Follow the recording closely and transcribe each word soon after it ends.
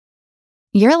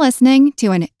You're listening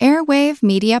to an Airwave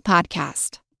Media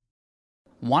Podcast.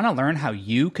 Want to learn how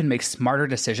you can make smarter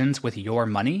decisions with your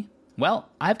money? Well,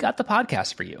 I've got the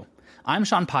podcast for you. I'm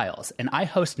Sean Piles, and I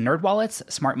host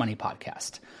NerdWallet's Smart Money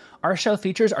Podcast. Our show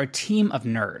features our team of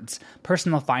nerds,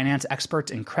 personal finance experts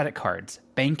in credit cards,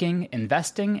 banking,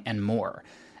 investing, and more.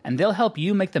 And they'll help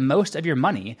you make the most of your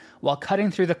money while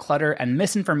cutting through the clutter and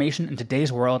misinformation in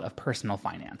today's world of personal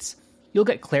finance. You'll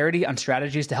get clarity on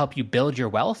strategies to help you build your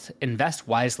wealth, invest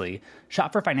wisely,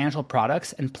 shop for financial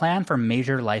products, and plan for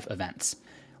major life events.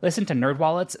 Listen to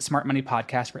NerdWallet's Smart Money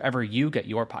Podcast wherever you get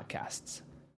your podcasts.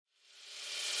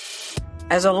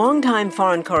 As a longtime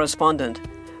foreign correspondent,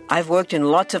 I've worked in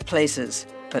lots of places,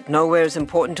 but nowhere as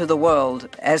important to the world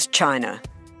as China.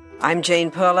 I'm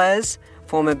Jane Perlez,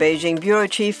 former Beijing bureau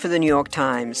chief for the New York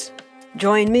Times.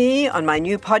 Join me on my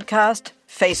new podcast,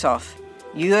 Face Off,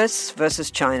 U.S.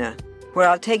 versus China, where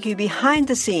I'll take you behind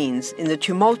the scenes in the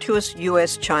tumultuous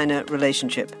U.S.-China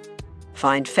relationship.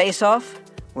 Find Face Off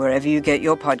wherever you get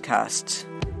your podcasts.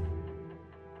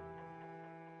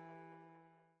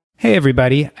 Hey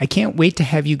everybody, I can't wait to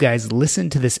have you guys listen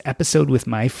to this episode with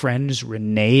my friends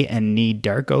Renee and Nee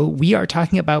Darko. We are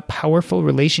talking about powerful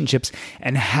relationships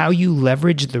and how you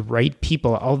leverage the right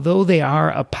people. Although they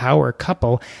are a power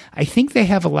couple, I think they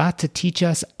have a lot to teach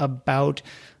us about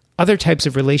other types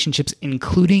of relationships,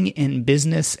 including in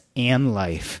business and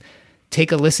life.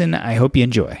 Take a listen. I hope you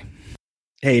enjoy.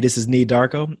 Hey, this is Nee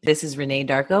Darko. This is Renee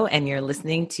Darko, and you're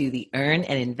listening to the Earn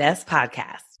and Invest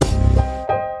podcast.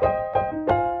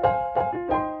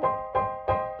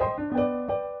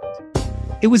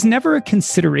 It was never a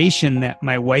consideration that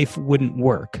my wife wouldn't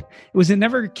work. It was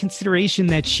never a consideration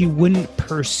that she wouldn't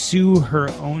pursue her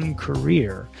own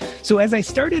career. So as I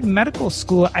started medical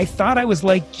school, I thought I was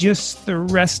like just the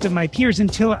rest of my peers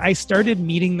until I started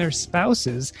meeting their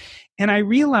spouses. And I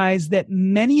realized that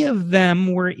many of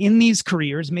them were in these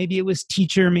careers. Maybe it was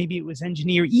teacher, maybe it was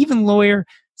engineer, even lawyer,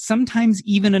 sometimes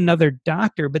even another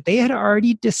doctor, but they had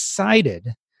already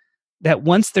decided that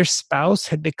once their spouse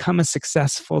had become a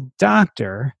successful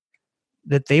doctor,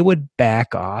 that they would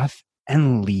back off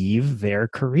and leave their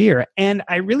career. And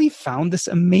I really found this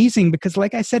amazing because,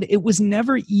 like I said, it was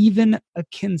never even a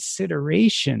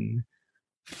consideration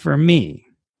for me.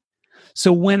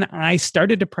 So when I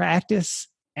started to practice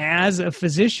as a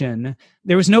physician,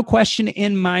 there was no question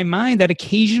in my mind that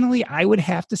occasionally I would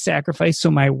have to sacrifice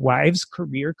so my wife's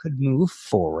career could move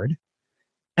forward.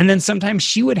 And then sometimes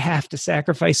she would have to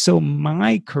sacrifice so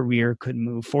my career could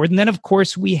move forward. And then, of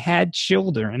course, we had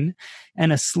children,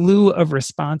 and a slew of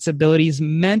responsibilities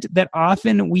meant that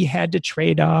often we had to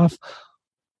trade off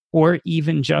or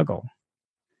even juggle.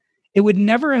 It would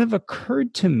never have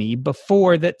occurred to me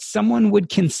before that someone would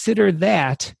consider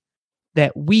that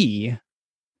we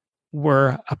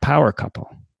were a power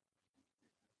couple.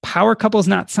 Power couple is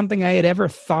not something I had ever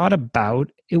thought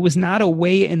about. It was not a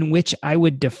way in which I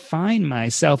would define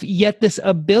myself. Yet this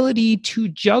ability to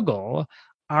juggle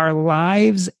our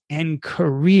lives and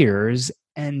careers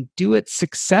and do it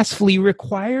successfully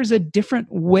requires a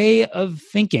different way of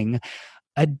thinking,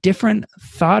 a different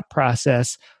thought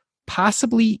process,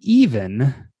 possibly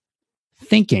even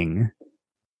thinking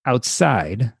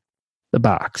outside the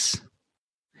box.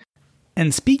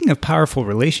 And speaking of powerful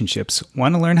relationships,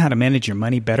 want to learn how to manage your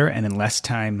money better and in less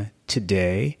time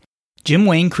today? Jim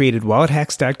Wayne created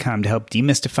WalletHacks.com to help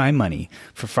demystify money.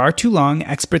 For far too long,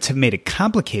 experts have made it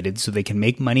complicated so they can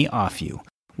make money off you.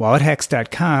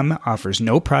 WalletHacks.com offers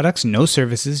no products, no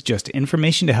services, just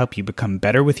information to help you become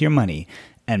better with your money.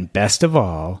 And best of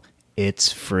all,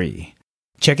 it's free.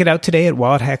 Check it out today at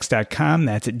WalletHacks.com.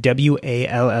 That's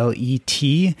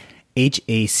WalletHacks.com,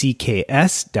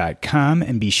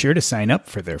 and be sure to sign up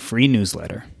for their free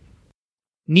newsletter.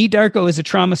 Nee Darko is a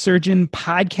trauma surgeon,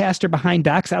 podcaster behind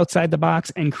Docs Outside the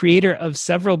Box, and creator of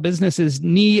several businesses.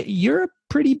 Nee, you're a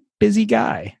pretty busy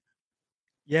guy.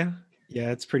 Yeah,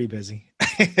 it's pretty busy.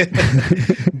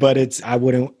 But I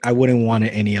wouldn't want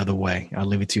it any other way. I'll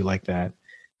leave it to you like that.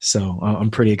 So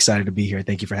I'm pretty excited to be here.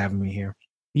 Thank you for having me here.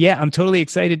 Yeah, I'm totally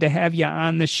excited to have you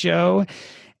on the show.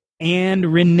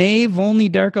 And Renee Volney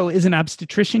Darko is an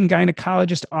obstetrician,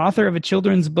 gynecologist, author of a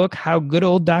children's book, How Good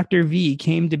Old Dr. V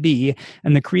Came to Be,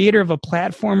 and the creator of a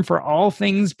platform for all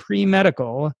things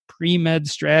pre-medical, pre-med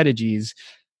strategies.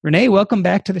 Renee, welcome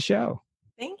back to the show.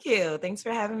 Thank you. Thanks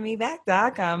for having me back,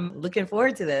 Doc. I'm looking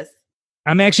forward to this.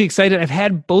 I'm actually excited. I've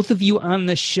had both of you on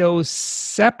the show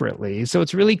separately, so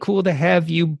it's really cool to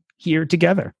have you here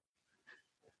together.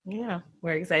 Yeah,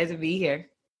 we're excited to be here.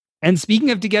 And speaking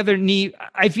of together, Nee,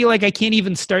 I feel like I can't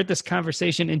even start this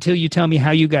conversation until you tell me how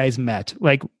you guys met.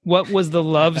 Like, what was the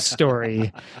love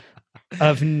story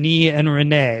of Nee and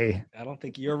Renee? don't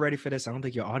think you're ready for this. I don't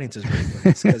think your audience is ready for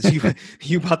this, because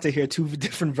you about to hear two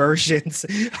different versions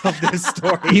of this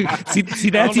story. see,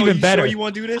 that's even better. Sure you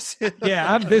want to do this?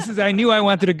 Yeah, I knew I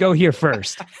wanted to go here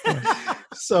first.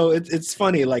 So it's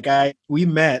funny. Like we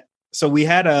met. So we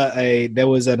had there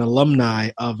was an alumni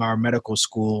of our medical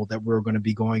school that we were going to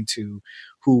be going to,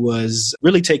 who was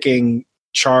really taking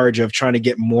charge of trying to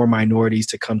get more minorities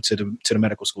to come to the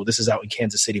medical school. This is out in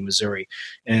Kansas City, Missouri.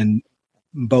 And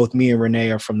both me and Renee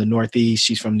are from the Northeast.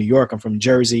 She's from New York. I'm from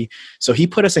Jersey. So he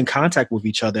put us in contact with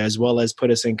each other, as well as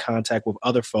put us in contact with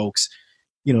other folks,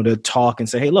 to talk and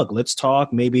say, hey, look, let's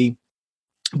talk. Maybe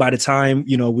by the time,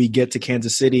 we get to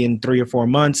Kansas City in 3 or 4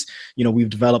 months, we've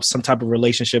developed some type of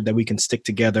relationship that we can stick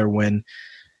together when,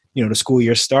 the school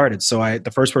year started. So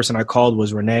the first person I called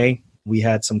was Renee. We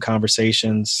had some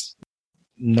conversations,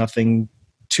 nothing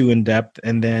too in depth.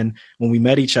 And then when we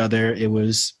met each other, it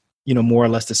was, more or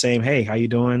less the same. Hey, how you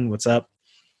doing? What's up?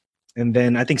 And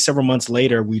then I think several months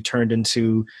later, we turned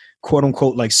into quote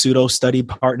unquote like pseudo study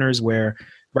partners, where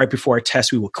right before a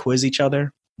test, we would quiz each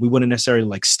other. We wouldn't necessarily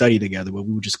like study together, but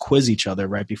we would just quiz each other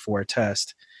right before a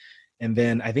test. And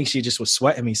then I think she just was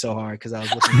sweating me so hard because I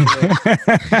was looking good.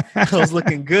 I was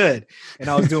looking good and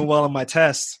I was doing well on my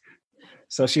tests.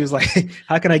 So she was like,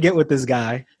 how can I get with this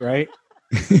guy? Right.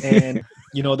 And,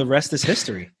 the rest is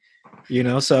history,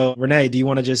 So Renee, do you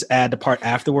want to just add the part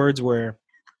afterwards where?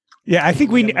 Yeah, I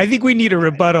think we need a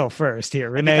rebuttal first here.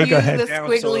 Renee, go ahead. The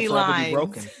squiggly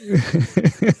lines.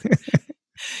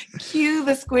 Cue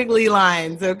the squiggly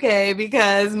lines, okay?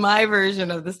 Because my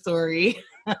version of the story.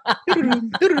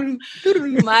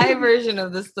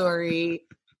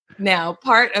 Now,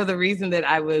 part of the reason that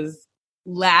I was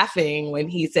laughing when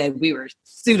he said we were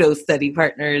pseudo study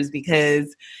partners,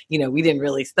 because we didn't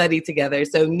really study together.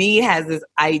 So Nee has this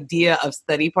idea of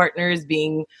study partners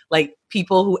being like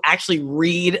people who actually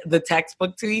read the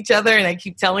textbook to each other, and I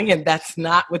keep telling him that's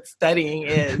not what studying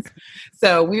is.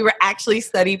 So we were actually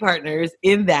study partners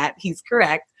in that he's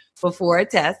correct. Before a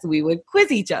test, we would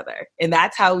quiz each other, and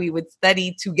that's how we would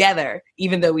study together,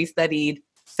 even though we studied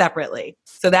separately.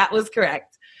 So that was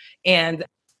correct. And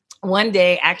one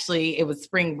day, actually, it was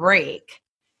spring break,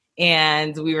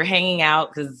 and we were hanging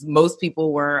out because most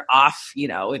people were off,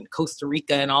 in Costa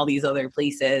Rica and all these other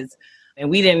places, and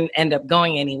we didn't end up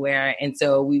going anywhere. And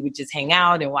so we would just hang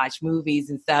out and watch movies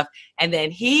and stuff. And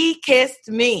then he kissed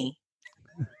me.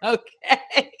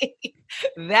 Okay.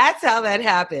 That's how that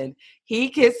happened. He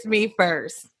kissed me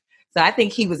first. So I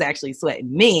think he was actually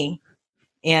sweating me.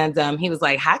 And he was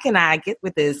like, how can I get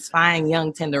with this fine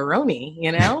young tenderoni,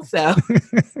 So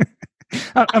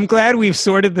I'm glad we've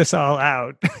sorted this all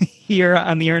out here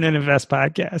on the Earn and Invest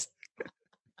podcast.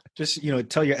 Just,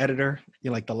 tell your editor,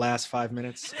 like the last 5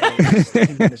 minutes,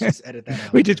 10 minutes, just edit that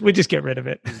out. We just get rid of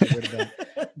it.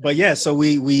 But yeah, so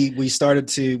we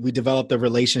developed a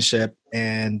relationship,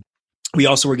 and we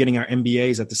also were getting our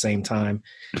MBAs at the same time.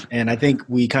 And I think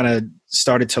we kind of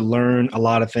started to learn a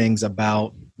lot of things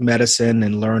about medicine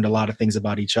and learned a lot of things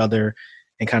about each other,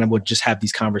 and kind of would just have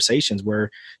these conversations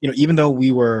where, even though we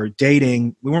were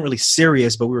dating, we weren't really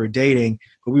serious, but we were dating,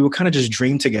 but we would kind of just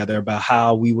dream together about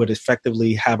how we would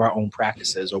effectively have our own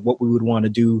practices or what we would want to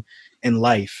do in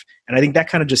life. And I think that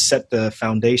kind of just set the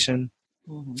foundation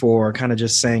for kind of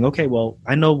just saying, okay, well,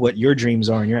 I know what your dreams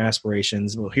are and your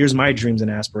aspirations. Well, here's my dreams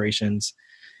and aspirations.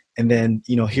 And then,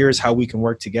 here's how we can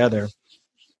work together.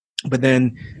 But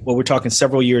then, we're talking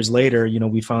several years later,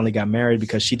 we finally got married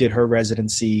because she did her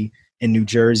residency in New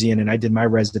Jersey, and then I did my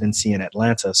residency in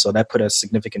Atlanta. So that put a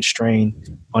significant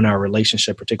strain on our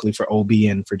relationship, particularly for OB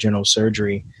and for general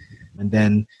surgery. And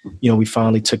then, we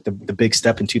finally took the big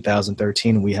step in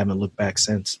 2013, and we haven't looked back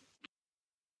since.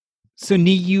 So,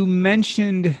 Nee, you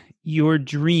mentioned your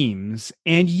dreams,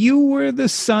 and you were the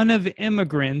son of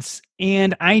immigrants.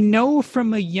 And I know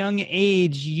from a young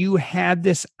age, you had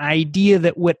this idea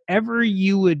that whatever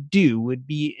you would do would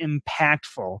be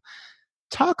impactful.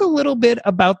 Talk a little bit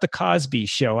about The Cosby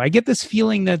Show. I get this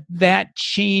feeling that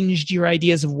changed your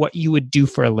ideas of what you would do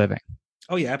for a living.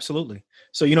 Oh, yeah, absolutely.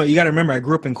 So, you got to remember, I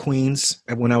grew up in Queens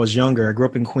when I was younger. I grew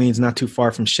up in Queens, not too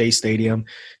far from Shea Stadium,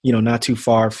 not too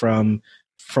far from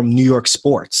New York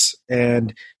sports.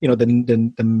 And,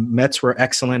 the Mets were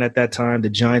excellent at that time. The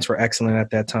Giants were excellent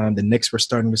at that time. The Knicks were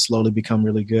starting to slowly become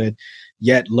really good.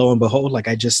 Yet, lo and behold,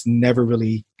 I just never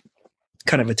really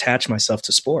kind of attach myself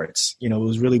to sports. It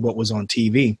was really what was on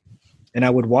TV, and I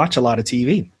would watch a lot of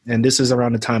TV. And this is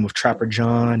around the time of Trapper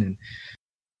John, and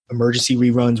emergency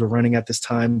reruns were running at this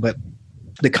time. But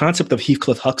the concept of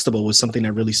Heathcliff Huxtable was something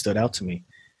that really stood out to me.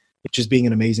 Just being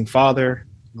an amazing father,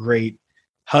 great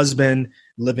husband,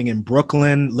 living in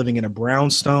Brooklyn, living in a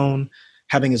brownstone,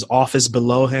 having his office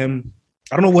below him,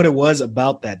 I don't know what it was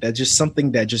about that. That's just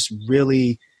something that just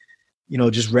really,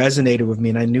 just resonated with me.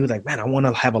 And I knew like, man, I want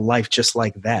to have a life just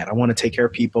like that. I want to take care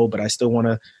of people, but I still want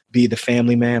to be the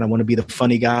family man. I want to be the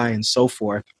funny guy and so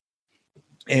forth.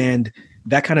 And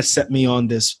that kind of set me on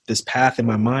this path in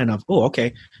my mind of, oh,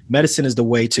 okay, medicine is the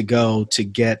way to go to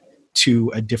get to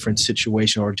a different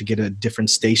situation or to get a different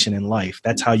station in life.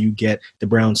 That's how you get the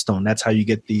brownstone. That's how you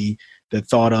get the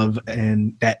thought of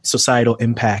and that societal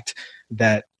impact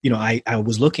that, I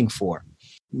was looking for.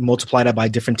 Multiply that by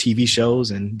different TV shows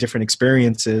and different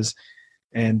experiences.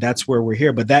 And that's where we're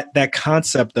here. But that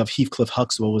concept of Heathcliff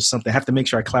Huxtable was something I have to make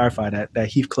sure I clarify that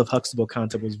Heathcliff Huxtable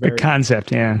concept was very, the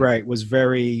concept, yeah. Right. Was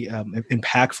very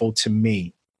impactful to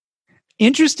me.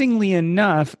 Interestingly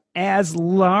enough, as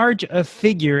large a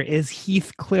figure as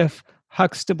Heathcliff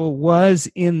Huxtable was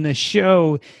in the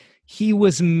show, he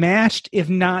was matched, if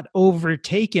not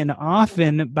overtaken,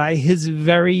 often by his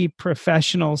very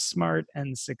professional, smart,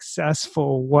 and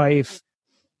successful wife,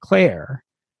 Claire.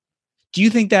 Do you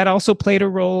think that also played a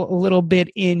role a little bit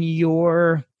in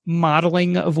your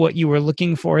modeling of what you were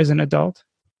looking for as an adult?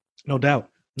 No doubt.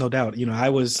 No doubt. I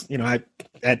was,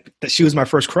 she was my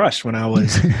first crush when I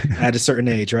was at a certain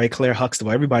age, right? Claire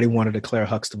Huxtable. Everybody wanted a Claire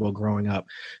Huxtable growing up.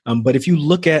 But if you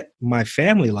look at my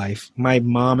family life, my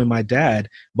mom and my dad,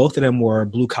 both of them were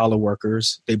blue collar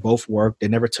workers. They both worked. They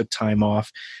never took time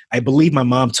off. I believe my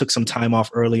mom took some time off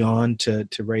early on to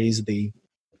raise me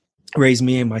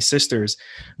and my sisters.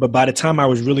 But by the time I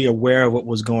was really aware of what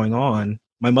was going on,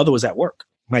 my mother was at work.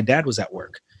 My dad was at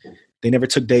work. They never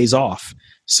took days off.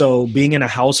 So being in a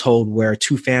household where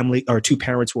two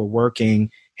parents were working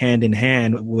hand in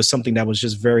hand was something that was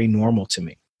just very normal to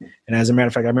me. And as a matter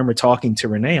of fact, I remember talking to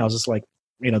Renee. I was just like,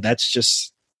 that's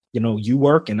just, you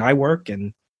work and I work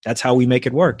and that's how we make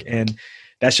it work. And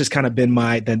that's just kind of been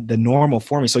the normal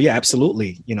for me. So yeah,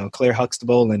 absolutely. Claire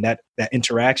Huxtable and that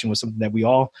interaction was something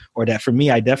that for me,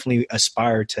 I definitely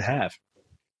aspired to have.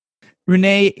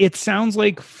 Renee, it sounds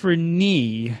like for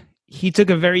Nee, he took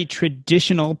a very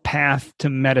traditional path to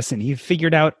medicine. He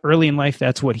figured out early in life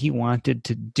that's what he wanted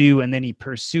to do, and then he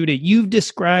pursued it. You've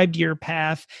described your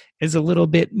path as a little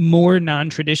bit more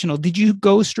non-traditional. Did you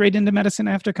go straight into medicine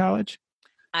after college?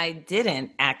 I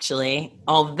didn't actually,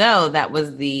 although that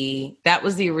was the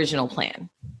original plan,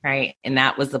 right? And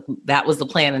that was the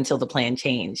plan until the plan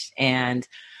changed. And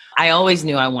I always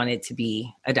knew I wanted to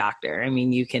be a doctor. I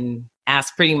mean, you can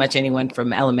ask pretty much anyone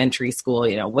from elementary school,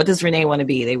 what does Renee want to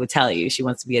be? They would tell you she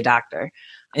wants to be a doctor,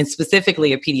 and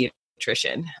specifically a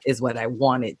pediatrician is what I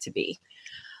wanted to be.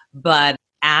 But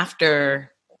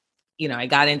after, I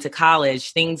got into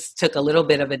college, things took a little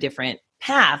bit of a different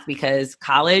path because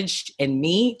college and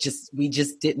me we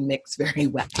just didn't mix very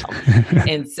well.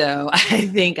 And so I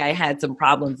think I had some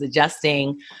problems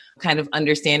adjusting, kind of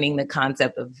understanding the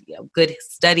concept of good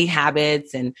study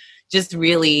habits and just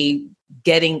really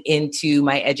getting into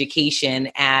my education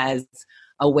as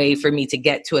a way for me to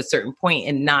get to a certain point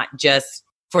and not just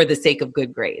for the sake of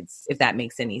good grades, if that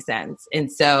makes any sense.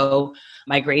 And so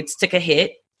my grades took a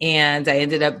hit and I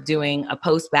ended up doing a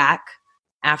post-bac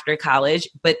after college.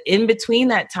 But in between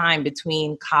that time,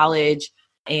 between college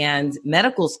and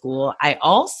medical school, I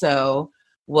also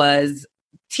was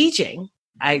teaching.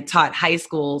 I taught high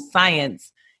school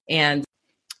science and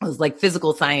it was like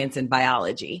physical science and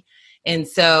biology. And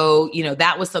so,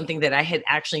 that was something that I had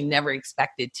actually never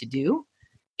expected to do.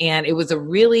 And it was a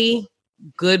really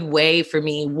good way for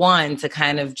me, one, to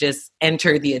kind of just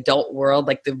enter the adult world,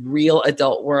 like the real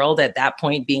adult world at that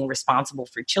point, being responsible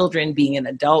for children, being an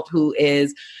adult who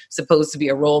is supposed to be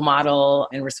a role model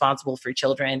and responsible for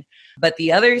children. But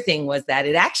the other thing was that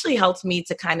it actually helped me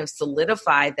to kind of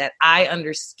solidify that I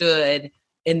understood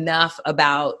enough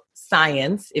about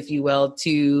science, if you will,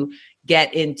 to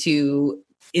get into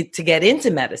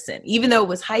medicine, even though it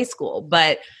was high school.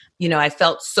 But, I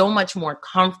felt so much more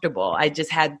comfortable. I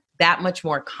just had that much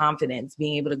more confidence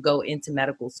being able to go into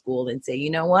medical school and say, you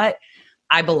know what,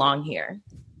 I belong here.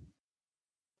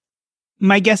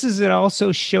 My guess is it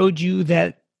also showed you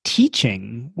that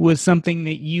teaching was something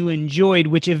that you enjoyed,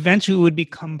 which eventually would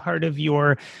become part of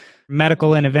your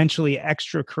medical and eventually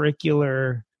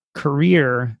extracurricular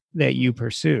career that you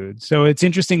pursued. So it's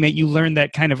interesting that you learned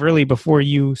that kind of early before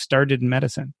you started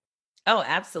medicine. Oh,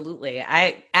 absolutely.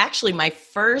 My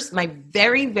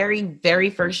very, very, very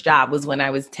first job was when I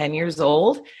was 10 years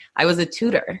old. I was a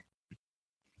tutor.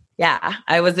 Yeah,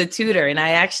 I was a tutor, and I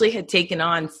actually had taken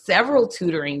on several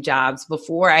tutoring jobs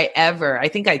before I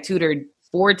think I tutored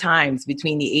 4 times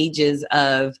between the ages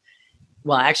of,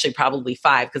 well, actually probably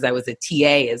 5 because I was a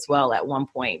TA as well at one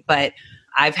point. But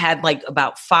I've had like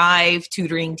about 5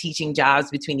 tutoring teaching jobs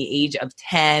between the age of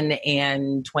 10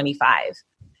 and 25.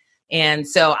 And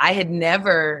so I had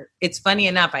never, it's funny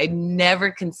enough, I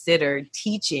never considered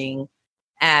teaching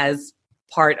as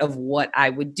part of what I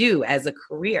would do as a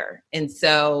career. And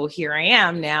so here I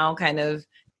am now, kind of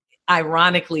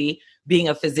ironically being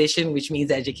a physician, which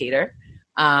means educator.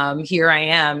 Here I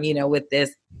am, with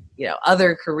this,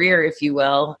 other career, if you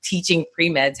will, teaching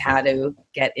pre-meds how to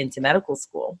get into medical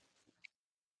school.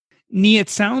 Nee, it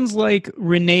sounds like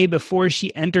Renee, before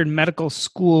she entered medical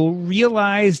school,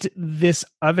 realized this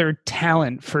other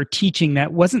talent for teaching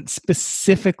that wasn't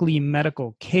specifically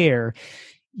medical care.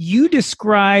 You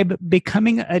describe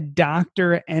becoming a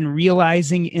doctor and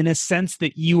realizing, in a sense,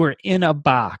 that you were in a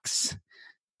box.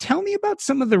 Tell me about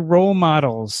some of the role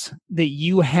models that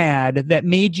you had that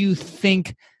made you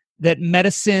think that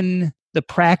medicine, the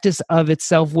practice of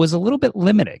itself, was a little bit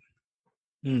limiting.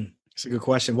 It's a good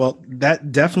question. Well,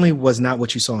 that definitely was not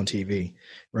what you saw on TV,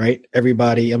 right?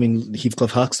 Everybody, Heathcliff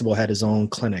Huxtable had his own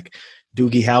clinic.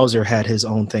 Doogie Howser had his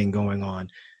own thing going on.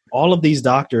 All of these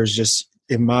doctors, just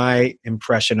in my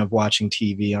impression of watching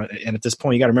TV, and at this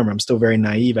point, you got to remember, I'm still very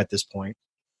naive at this point,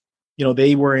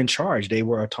 they were in charge. They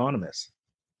were autonomous.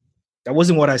 That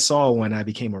wasn't what I saw when I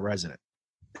became a resident,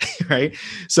 right?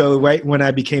 So right when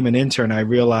I became an intern, I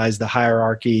realized the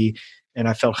hierarchy, and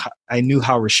I knew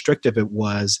how restrictive it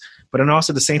was. But then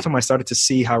also at the same time, I started to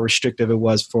see how restrictive it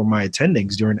was for my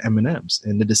attendings during M&Ms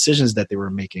and the decisions that they were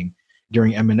making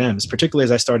during M&Ms, particularly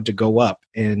as I started to go up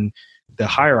in the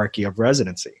hierarchy of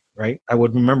residency, right? I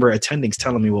would remember attendings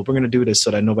telling me, well, we're going to do this so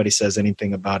that nobody says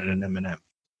anything about it in M&M,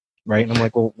 right? And I'm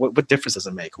like, well, what difference does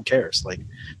it make? Who cares? Like,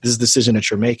 this is a decision that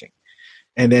you're making.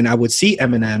 And then I would see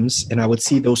M&Ms and I would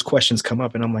see those questions come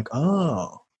up and I'm like,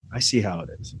 oh, I see how it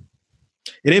is.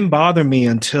 It didn't bother me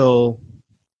until,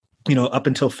 up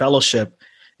until fellowship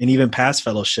and even past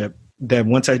fellowship, that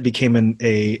once I became an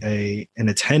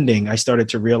attending, I started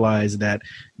to realize that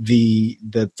the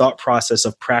thought process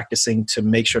of practicing to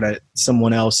make sure that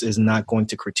someone else is not going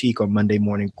to critique on Monday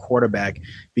morning quarterback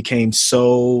became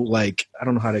so, I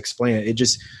don't know how to explain it. It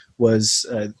just was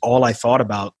all I thought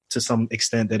about to some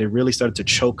extent, that it really started to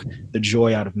choke the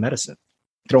joy out of medicine.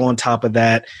 Throw on top of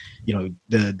that,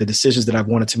 the decisions that I've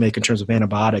wanted to make in terms of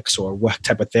antibiotics or what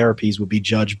type of therapies would be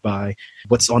judged by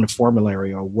what's on the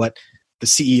formulary or what the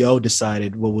CEO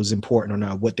decided what was important or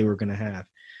not, what they were going to have.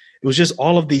 It was just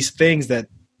all of these things that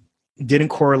didn't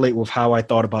correlate with how I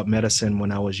thought about medicine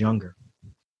when I was younger.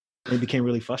 It became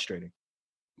really frustrating.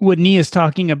 What Nee is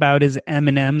talking about is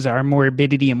M&Ms, our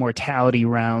morbidity and mortality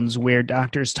rounds, where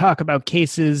doctors talk about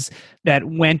cases that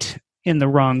went in the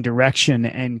wrong direction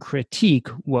and critique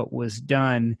what was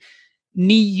done.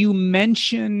 Nee, you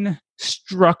mention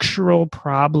structural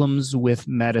problems with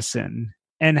medicine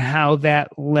and how that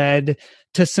led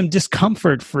to some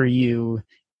discomfort for you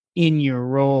in your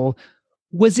role.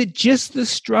 Was it just the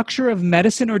structure of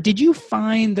medicine, or did you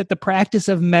find that the practice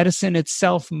of medicine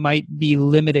itself might be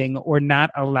limiting or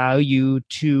not allow you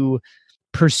to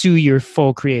pursue your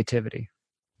full creativity?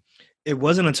 It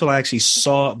wasn't until I actually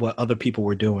saw what other people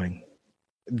were doing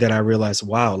that I realized,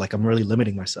 wow, I'm really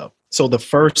limiting myself. So the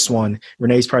first one,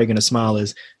 Renee's probably going to smile,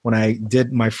 is when I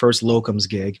did my first locums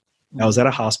gig. I was at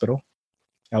a hospital.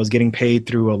 I was getting paid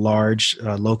through a large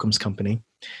locums company.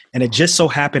 And it just so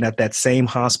happened at that same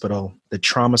hospital, the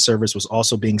trauma service was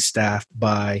also being staffed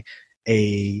by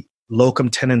a locum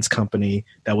tenens company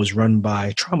that was run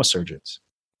by trauma surgeons.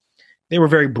 They were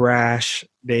very brash.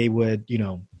 They would,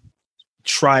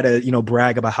 try to,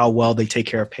 brag about how well they take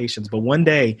care of patients. But one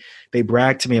day they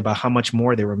bragged to me about how much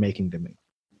more they were making than me.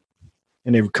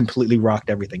 And they completely rocked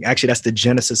everything. Actually, that's the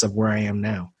genesis of where I am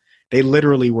now. They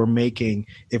literally were making,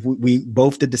 if we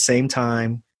both did the same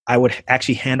time, I would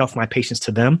actually hand off my patients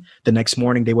to them. The next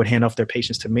morning, they would hand off their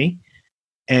patients to me.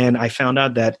 And I found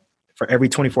out that for every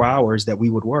 24 hours that we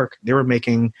would work, they were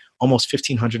making almost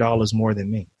 $1,500 more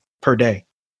than me per day.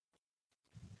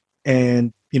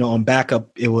 And, on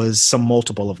backup, it was some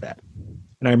multiple of that.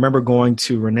 And I remember going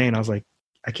to Renee and I was like,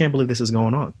 I can't believe this is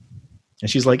going on.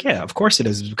 And she's like, yeah, of course it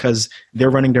is, because they're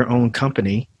running their own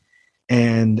company.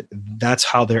 And that's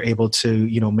how they're able to,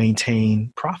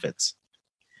 maintain profits.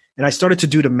 And I started to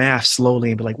do the math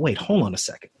slowly and be like, wait, hold on a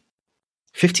second.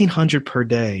 $1,500 per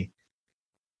day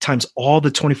times all the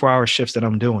 24-hour shifts that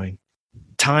I'm doing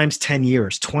times 10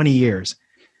 years, 20 years.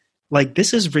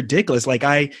 This is ridiculous.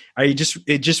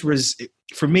 It just was,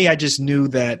 for me, I just knew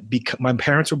that because my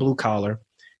parents were blue collar,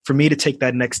 for me to take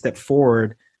that next step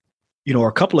forward, or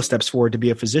a couple of steps forward to be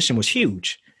a physician was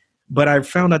huge. But I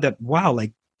found out that, wow,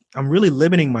 I'm really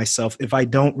limiting myself if I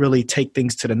don't really take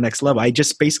things to the next level. I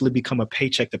just basically become a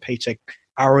paycheck to paycheck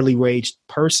hourly wage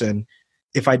person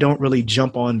if I don't really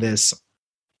jump on this,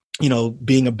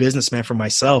 being a businessman for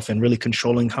myself and really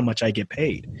controlling how much I get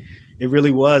paid. It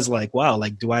really was like, wow,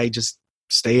 like, do I just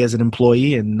stay as an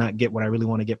employee and not get what I really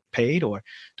want to get paid, or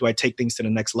do I take things to the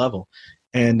next level?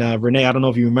 And Renee, I don't know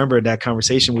if you remember that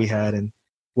conversation we had and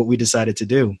what we decided to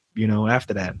do,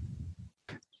 after that.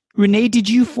 Renee, did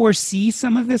you foresee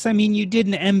some of this? I mean, you did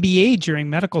an MBA during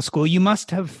medical school. You must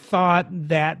have thought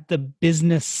that the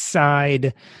business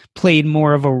side played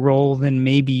more of a role than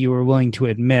maybe you were willing to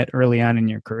admit early on in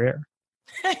your career.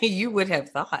 You would have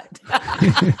thought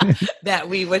that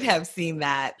we would have seen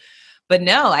that. But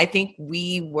no, I think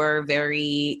we were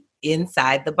very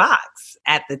inside the box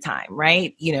at the time,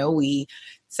 right? We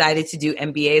decided to do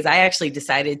MBAs. I actually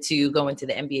decided to go into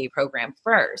the MBA program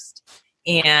first.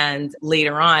 And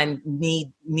later on,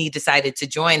 me decided to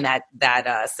join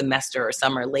that semester or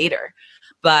summer later.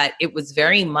 But it was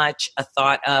very much a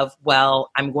thought of,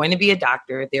 well, I'm going to be a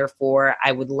doctor. Therefore,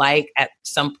 I would like at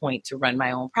some point to run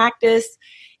my own practice.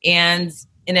 And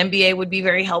an MBA would be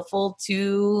very helpful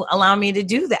to allow me to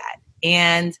do that.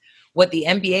 And what the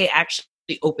MBA actually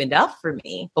opened up for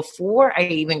me before I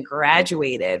even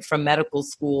graduated from medical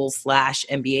school /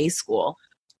 MBA school,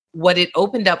 what it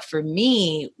opened up for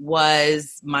me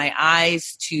was my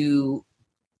eyes to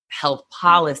health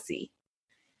policy.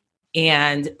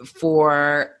 And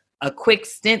for a quick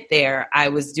stint there, I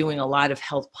was doing a lot of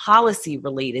health policy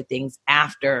related things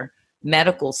after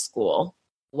medical school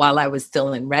while I was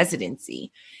still in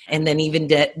residency. And then even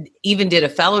did a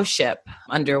fellowship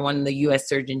under one of the U.S.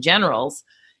 Surgeon Generals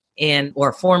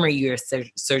or former U.S.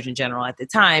 Surgeon General at the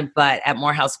time. But at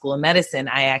Morehouse School of Medicine,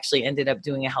 I actually ended up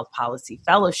doing a health policy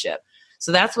fellowship.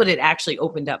 So that's what it actually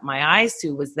opened up my eyes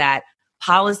to, was that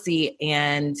policy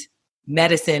and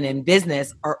medicine and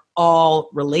business are all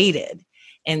related.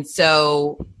 And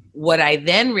so what I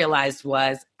then realized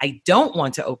was I don't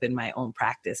want to open my own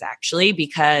practice, actually,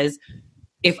 because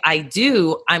if I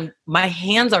do, my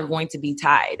hands are going to be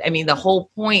tied. I mean, the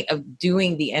whole point of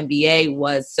doing the MBA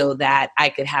was so that I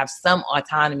could have some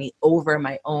autonomy over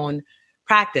my own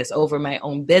practice, over my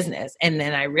own business. And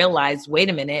then I realized, wait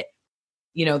a minute,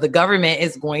 the government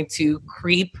is going to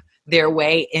creep their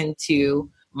way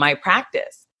into my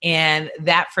practice. And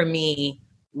that for me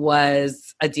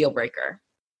was a deal breaker.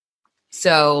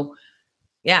 So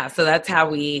that's how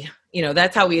we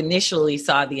initially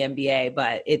saw the MBA,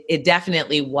 but it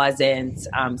definitely wasn't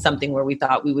something where we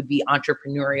thought we would be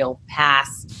entrepreneurial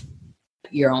past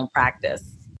your own practice.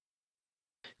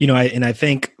 I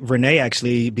think Renee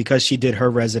actually, because she did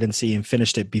her residency and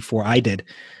finished it before I did,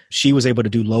 she was able to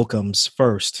do locums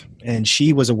first. And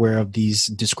she was aware of these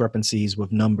discrepancies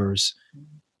with numbers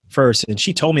first. And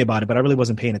she told me about it, but I really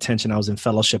wasn't paying attention. I was in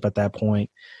fellowship at that point.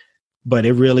 But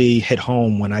it really hit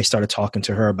home when I started talking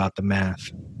to her about the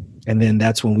math. And then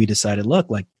that's when we decided, look,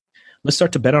 like, let's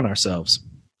start to bet on ourselves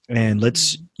and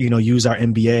let's, use our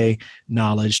MBA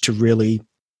knowledge to really,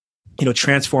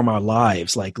 transform our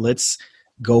lives. Like, let's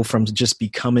go from just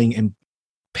becoming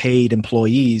paid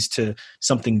employees to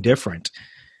something different.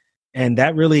 And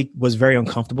that really was very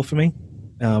uncomfortable for me.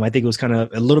 I think it was kind of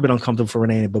a little bit uncomfortable for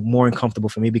Renee, but more uncomfortable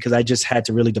for me because I just had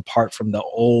to really depart from the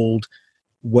old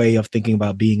way of thinking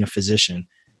about being a physician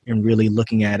and really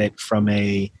looking at it from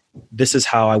this is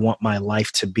how I want my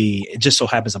life to be. It just so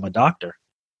happens I'm a doctor,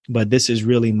 but this is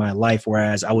really my life.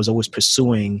 Whereas I was always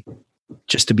pursuing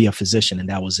just to be a physician, and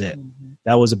that was it. Mm-hmm.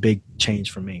 That was a big change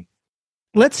for me.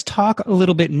 Let's talk a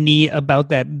little bit, Nee, about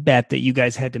that bet that you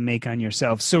guys had to make on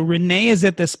yourself. So Renee is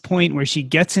at this point where she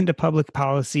gets into public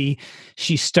policy.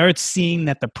 She starts seeing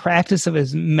that the practice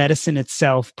of medicine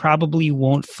itself probably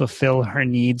won't fulfill her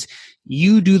needs.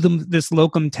 You do this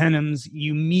locum tenens.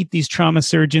 You meet these trauma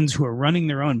surgeons who are running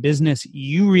their own business.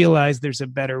 You realize there's a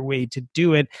better way to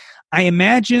do it. I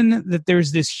imagine that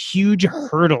there's this huge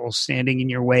hurdle standing in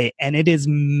your way, and it is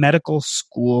medical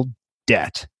school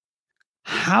debt.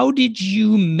 How did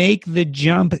you make the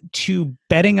jump to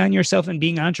betting on yourself and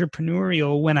being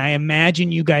entrepreneurial when I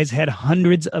imagine you guys had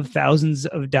hundreds of thousands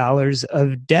of dollars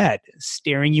of debt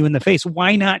staring you in the face?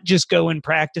 Why not just go and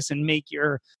practice and make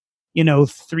your,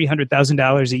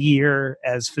 $300,000 a year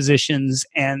as physicians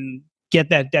and get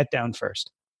that debt down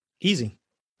first? Easy.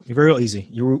 Real easy.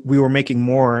 We were making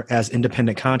more as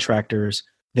independent contractors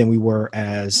than we were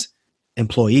as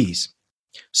employees.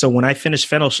 So when I finished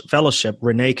fellowship,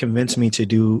 Renee convinced me to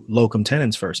do locum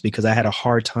tenens first because I had a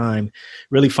hard time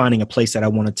really finding a place that I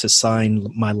wanted to sign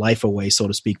my life away, so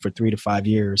to speak, for 3 to 5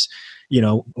 years,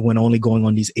 when only going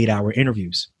on these 8-hour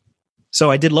interviews.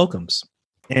 So I did locums.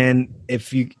 And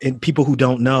and people who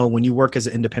don't know, when you work as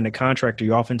an independent contractor,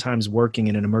 you're oftentimes working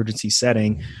in an emergency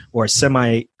setting or a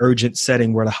semi-urgent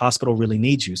setting where the hospital really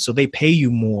needs you. So they pay you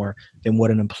more than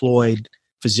what an employed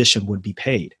physician would be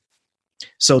paid.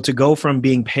 So to go from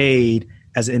being paid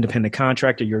as an independent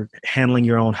contractor, you're handling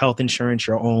your own health insurance,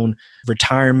 your own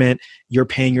retirement, you're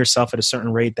paying yourself at a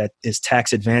certain rate that is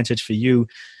tax advantage for you.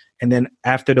 And then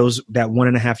after that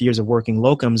 1.5 years of working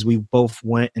locums, we both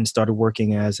went and started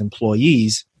working as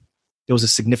employees. There was a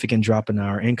significant drop in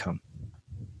our income.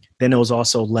 Then there was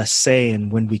also less say in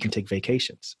when we can take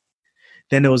vacations.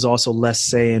 Then there was also less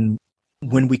say in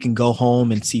when we can go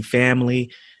home and see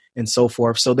family and so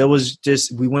forth. So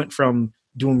we went from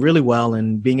doing really well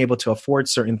and being able to afford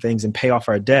certain things and pay off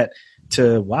our debt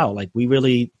to, wow, like we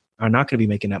really are not going to be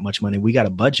making that much money. We got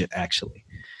a budget actually.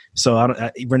 So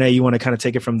Renee, you want to kind of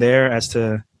take it from there as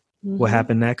to what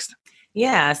happened next?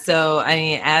 Yeah. So, I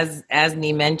mean, as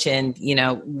Nee mentioned,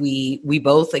 we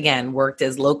both, again, worked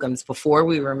as locums before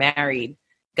we were married,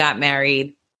 got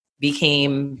married,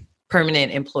 became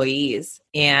permanent employees,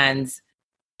 and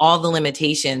all the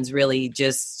limitations really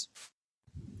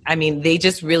they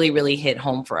just really, really hit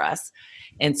home for us.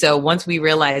 And so once we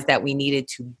realized that we needed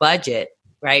to budget,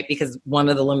 right, because one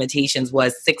of the limitations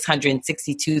was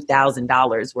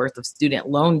 $662,000 worth of student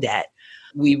loan debt,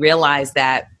 we realized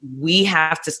that we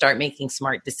have to start making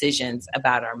smart decisions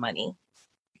about our money.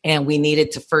 And we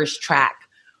needed to first track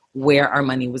where our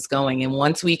money was going. And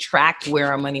once we tracked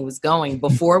where our money was going,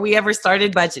 before we ever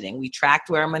started budgeting, we tracked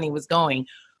where our money was going.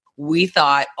 We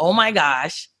thought, oh my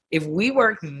gosh, if we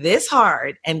work this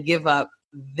hard and give up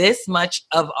this much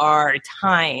of our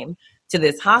time to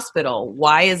this hospital,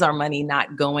 why is our money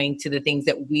not going to the things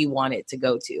that we want it to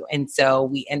go to? And so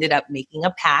we ended up making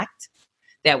a pact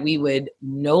that we would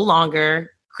no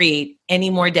longer create any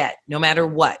more debt, no matter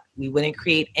what. We wouldn't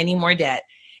create any more debt,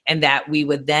 and that we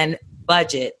would then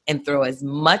budget and throw as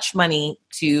much money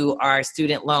to our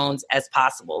student loans as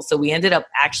possible. So we ended up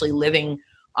actually living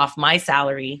off my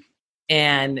salary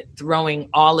and throwing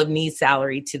all of Nee's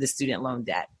salary to the student loan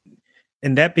debt.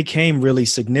 And that became really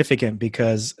significant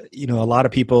because, a lot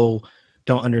of people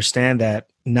don't understand that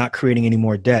not creating any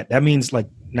more debt. That means like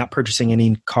not purchasing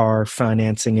any car,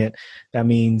 financing it. That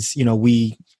means,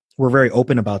 we were very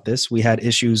open about this. We had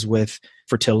issues with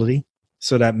fertility.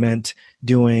 So that meant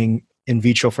doing in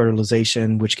vitro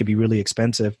fertilization, which could be really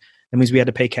expensive. That means we had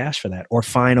to pay cash for that or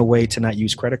find a way to not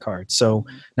use credit cards. So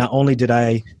not only did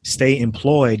I stay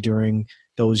employed during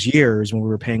those years when we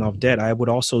were paying off debt, I would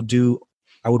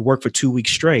work for 2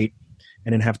 weeks straight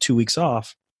and then have 2 weeks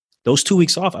off. Those 2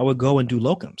 weeks off, I would go and do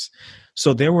locums.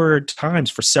 So there were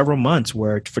times for several months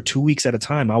where for 2 weeks at a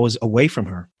time, I was away from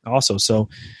her also. So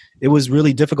it was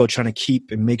really difficult trying to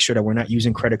keep and make sure that we're not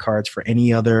using credit cards for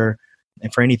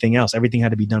anything else. Everything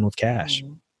had to be done with cash.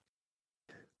 Mm-hmm.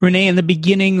 Renee, in the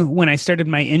beginning, when I started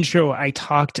my intro, I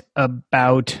talked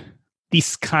about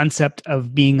this concept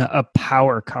of being a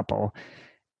power couple.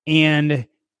 And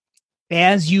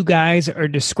as you guys are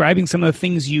describing some of the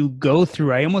things you go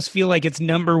through, I almost feel like it's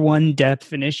number one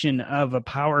definition of a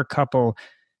power couple.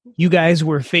 You guys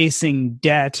were facing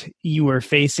debt. You were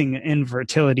facing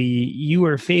infertility. You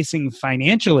were facing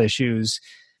financial issues.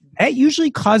 That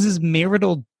usually causes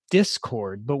marital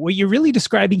discord. But what you're really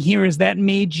describing here is that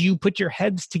made you put your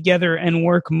heads together and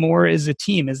work more as a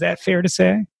team. Is that fair to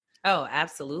say? Oh,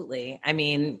 absolutely. I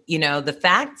mean, the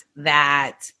fact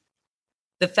that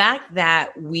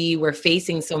we were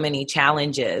facing so many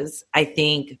challenges, I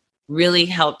think really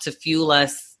helped to fuel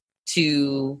us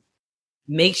to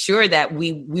make sure that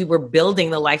we were building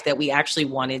the life that we actually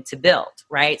wanted to build,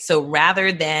 right? So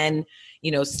rather than,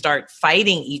 start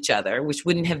fighting each other, which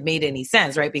wouldn't have made any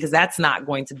sense, right? Because that's not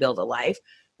going to build a life.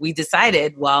 We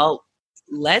decided, well,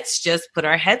 let's just put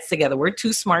our heads together. We're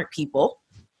two smart people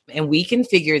and we can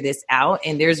figure this out.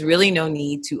 And there's really no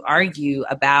need to argue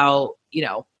about,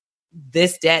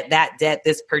 this debt, that debt,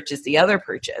 this purchase, the other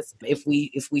purchase, if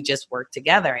we just work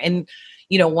together. And,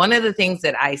 one of the things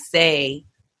that I say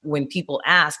when people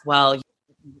ask, well,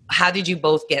 how did you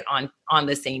both get on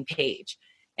the same page?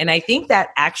 And I think that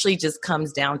actually just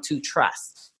comes down to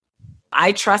trust.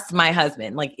 I trust my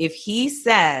husband. Like if he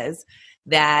says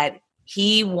that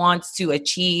he wants to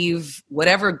achieve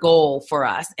whatever goal for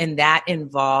us, and that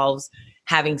involves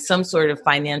having some sort of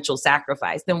financial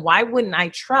sacrifice, then why wouldn't I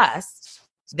trust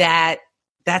that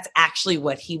that's actually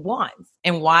what he wants?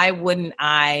 And why wouldn't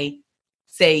I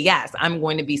say, yes, I'm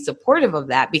going to be supportive of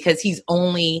that, because he's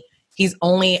only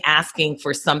asking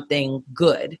for something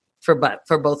good for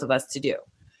both of us to do.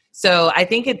 So I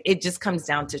think it just comes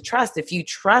down to trust. If you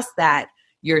trust that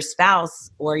your spouse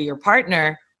or your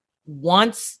partner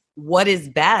wants what is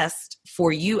best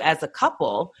for you as a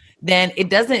couple, then it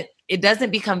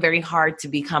doesn't become very hard to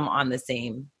become on the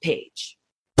same page.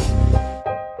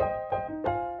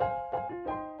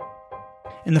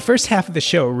 In the first half of the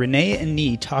show, Renee and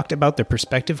Nee talked about their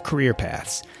prospective career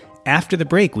paths. After the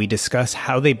break, we discuss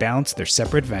how they balance their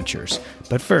separate ventures.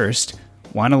 But first,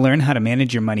 want to learn how to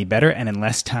manage your money better and in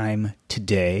less time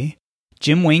today?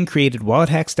 Jim Wayne created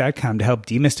WalletHacks.com to help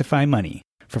demystify money.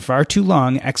 For far too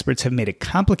long, experts have made it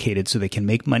complicated so they can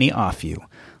make money off you.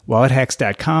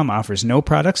 WalletHacks.com offers no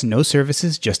products, no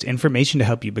services, just information to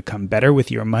help you become better with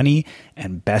your money.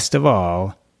 And best of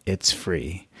all, it's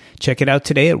free. Check it out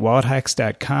today at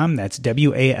WalletHacks.com. That's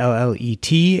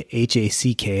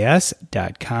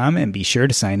WalletHacks.com. And be sure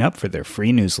to sign up for their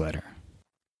free newsletter.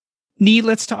 Nee,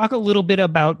 let's talk a little bit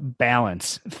about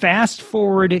balance. Fast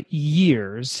forward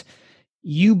years,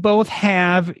 you both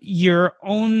have your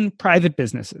own private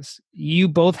businesses. You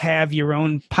both have your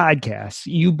own podcasts.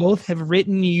 You both have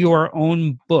written your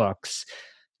own books.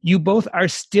 You both are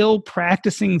still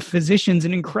practicing physicians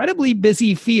in incredibly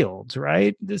busy fields,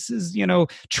 right? This is,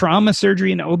 trauma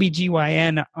surgery and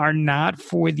OBGYN are not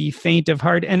for the faint of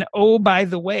heart. And oh, by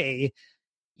the way,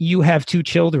 you have 2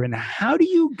 children. How do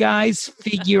you guys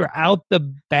figure out the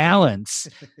balance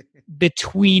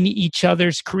between each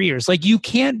other's careers? Like, you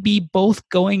can't be both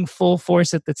going full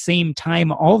force at the same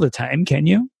time all the time, can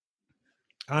you?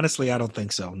 Honestly, I don't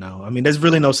think so. No. I mean, there's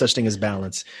really no such thing as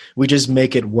balance. We just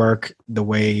make it work the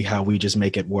way how we just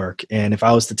make it work. And if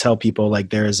I was to tell people,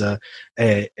 like, there's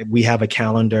we have a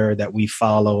calendar that we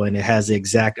follow and it has the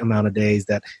exact amount of days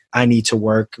that I need to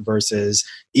work versus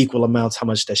equal amounts how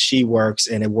much that she works,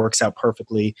 and it works out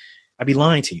perfectly, I'd be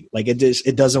lying to you. Like,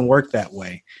 it doesn't work that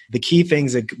way. The key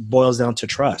things, it boils down to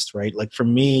trust, right? Like, for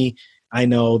me, I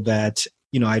know that,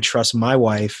 I trust my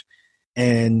wife.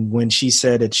 And when she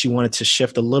said that she wanted to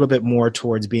shift a little bit more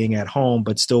towards being at home,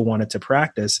 but still wanted to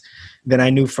practice, then I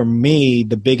knew for me,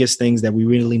 the biggest things that we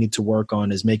really need to work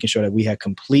on is making sure that we had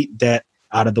complete debt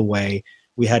out of the way.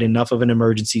 We had enough of an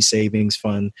emergency savings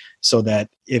fund so that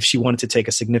if she wanted to take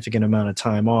a significant amount of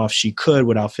time off, she could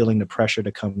without feeling the pressure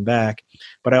to come back.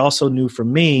 But I also knew for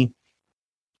me,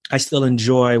 I still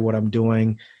enjoy what I'm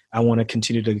doing. I want to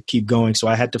continue to keep going. So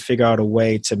I had to figure out a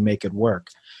way to make it work.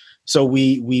 So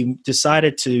we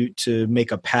decided to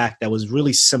make a pact that was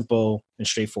really simple and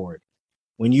straightforward.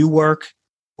 When you work,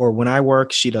 or when I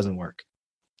work, she doesn't work.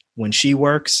 When she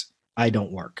works, I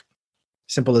don't work.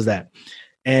 Simple as that.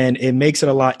 And it makes it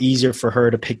a lot easier for her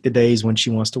to pick the days when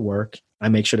she wants to work. I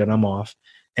make sure that I'm off.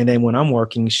 And then when I'm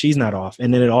working, she's not off.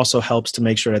 And then it also helps to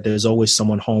make sure that there's always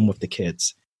someone home with the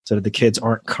kids, so that the kids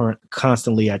aren't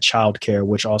constantly at childcare,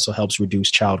 which also helps reduce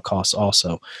child costs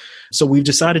also. So we've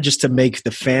decided just to make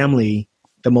the family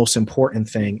the most important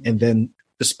thing. And then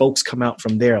the spokes come out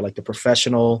from there, like the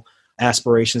professional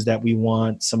aspirations that we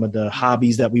want, some of the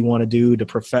hobbies that we want to do,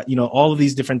 all of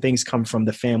these different things come from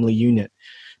the family unit.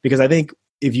 Because I think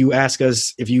if you ask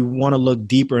us, if you want to look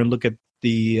deeper and look at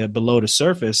the below the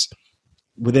surface,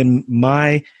 within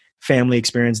my family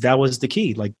experience, that was the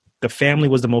key. Like, the family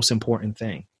was the most important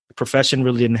thing. The profession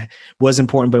really was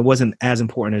important, but it wasn't as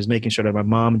important as making sure that my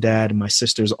mom, dad, and my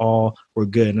sisters all were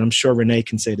good. And I'm sure Renee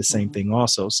can say the same thing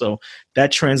also. So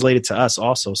that translated to us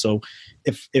also. So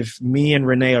if me and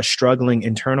Renee are struggling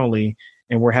internally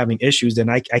and we're having issues, then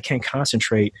I can't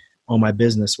concentrate on my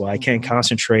business well. I can't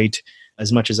concentrate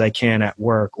as much as I can at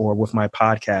work or with my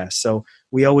podcast. So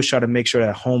we always try to make sure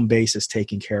that home base is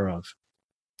taken care of.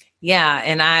 Yeah.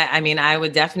 And I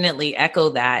would definitely echo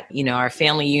that. Our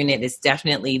family unit is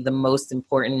definitely the most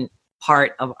important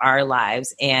part of our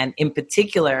lives. And in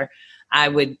particular, I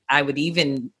would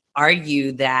even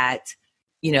argue that,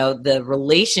 the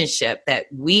relationship that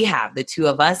we have, the two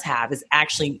of us have, is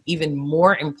actually even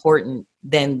more important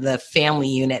than the family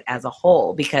unit as a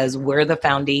whole, because we're the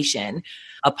foundation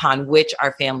upon which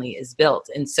our family is built.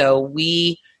 And so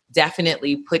we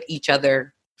definitely put each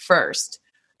other first.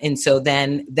 And so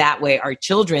then that way our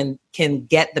children can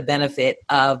get the benefit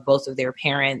of both of their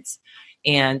parents.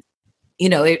 And,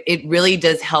 it really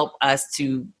does help us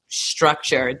to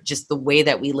structure just the way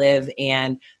that we live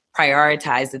and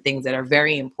prioritize the things that are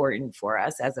very important for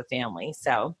us as a family.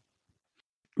 So,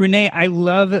 Renee, I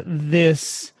love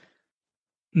this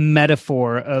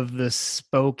metaphor of the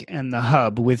spoke and the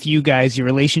hub, with you guys, your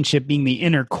relationship being the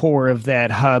inner core of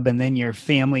that hub, and then your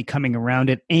family coming around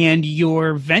it, and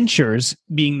your ventures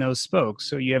being those spokes.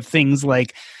 So you have things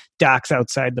like Docs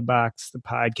Outside the Box, the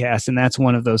podcast, and that's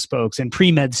one of those spokes. And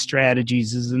Pre-Med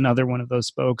Strategies is another one of those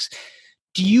spokes.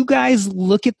 Do you guys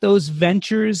look at those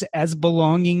ventures as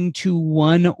belonging to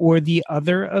one or the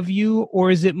other of you,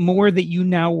 or is it more that you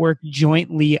now work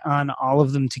jointly on all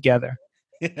of them together?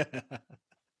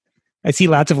 I see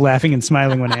lots of laughing and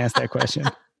smiling when I ask that question.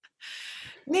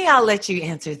 Me, I'll let you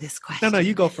answer this question. No,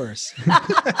 you go first.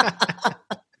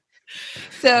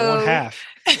 So, one half.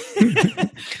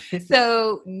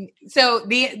 so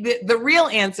the real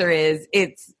answer is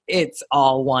it's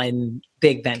all one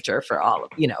big venture for all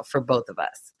of, for both of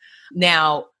us.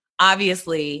 Now,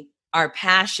 obviously, our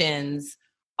passions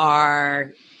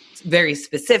are very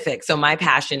specific. So my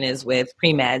passion is with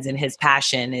pre-meds and his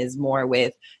passion is more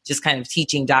with just kind of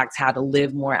teaching docs how to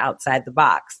live more outside the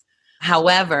box.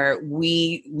 However,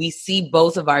 we see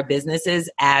both of our businesses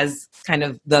as kind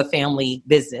of the family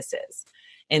businesses.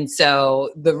 And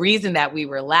so the reason that we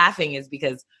were laughing is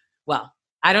because, well,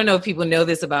 I don't know if people know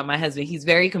this about my husband. He's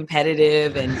very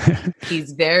competitive and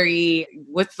he's very,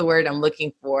 what's the word I'm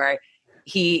looking for?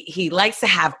 He likes to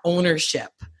have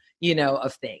ownership,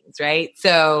 of things, right?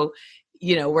 So,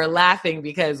 we're laughing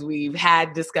because we've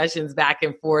had discussions back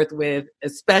and forth with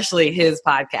especially his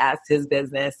podcast, his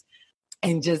business,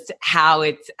 and just how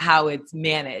it's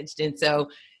managed. And so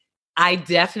I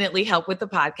definitely help with the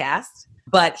podcast,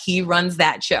 but he runs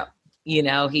that show.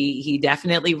 He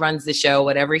definitely runs the show.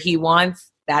 Whatever he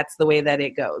wants, that's the way that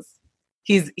it goes.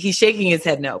 He's shaking his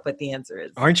head no, but the answer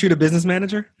is. Aren't you the business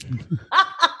manager?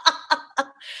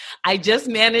 I just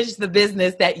manage the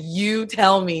business that you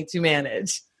tell me to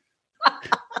manage.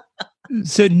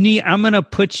 So, Nee, I'm going to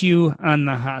put you on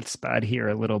the hot spot here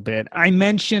a little bit. I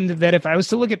mentioned that if I was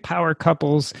to look at power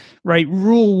couples, right,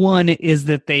 rule one is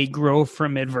that they grow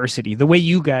from adversity, the way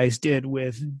you guys did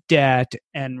with debt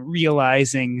and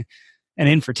realizing an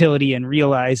infertility and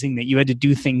realizing that you had to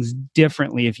do things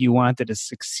differently if you wanted to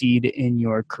succeed in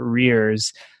your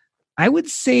careers. I would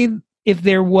say if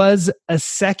there was a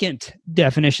second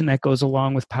definition that goes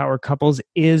along with power couples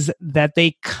is that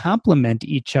they complement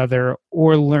each other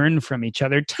or learn from each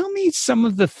other. Tell me some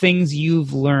of the things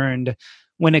you've learned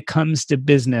when it comes to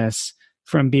business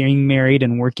from being married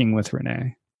and working with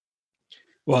Renee.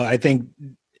 Well, I think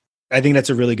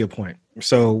that's a really good point.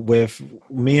 So with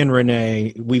me and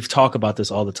Renee, we've talked about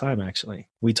this all the time, actually.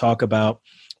 We talk about,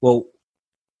 well,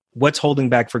 what's holding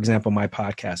back, for example, my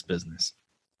podcast business?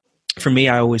 For me,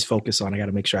 I always focus on, I got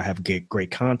to make sure I have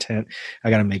great content. I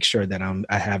got to make sure that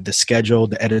I have the schedule,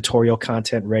 the editorial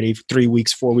content ready 3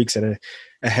 weeks, 4 weeks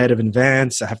ahead of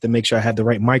advance. I have to make sure I have the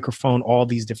right microphone, all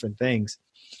these different things.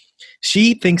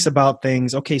 She thinks about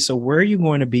things. Okay, so where are you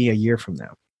going to be a year from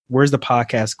now? Where's the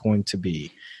podcast going to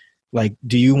be? Like,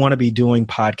 do you want to be doing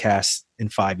podcasts in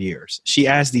 5 years? She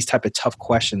asks these type of tough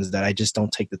questions that I just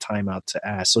don't take the time out to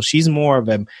ask. So she's more of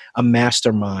a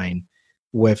mastermind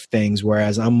with things,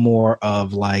 whereas I'm more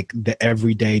of like the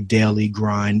everyday daily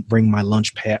grind, bring my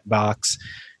lunch box,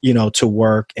 to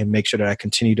work and make sure that I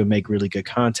continue to make really good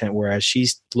content. Whereas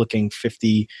she's looking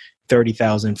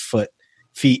 30,000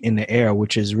 feet in the air,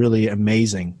 which is really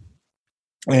amazing.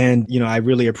 And, I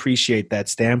really appreciate that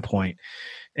standpoint.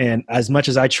 And as much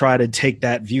as I try to take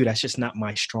that view, that's just not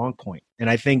my strong point. And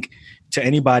I think to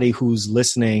anybody who's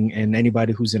listening and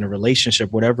anybody who's in a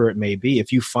relationship, whatever it may be,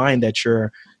 if you find that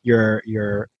your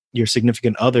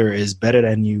significant other is better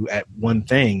than you at one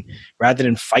thing, rather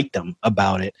than fight them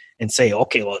about it and say,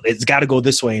 okay, well, it's got to go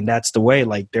this way and that's the way.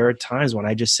 Like, there are times when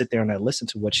I just sit there and I listen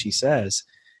to what she says,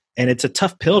 and it's a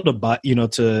tough pill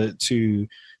to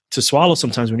swallow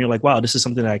sometimes when you're like, wow, this is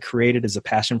something that I created as a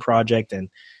passion project and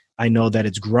I know that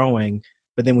it's growing.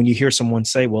 But then when you hear someone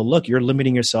say, well, look, you're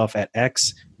limiting yourself at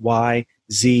X, Y,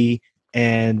 Z,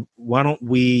 and why don't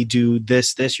we do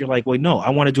this? You're like, well, no,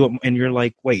 I want to do it. And you're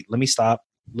like, wait, let me stop,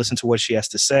 listen to what she has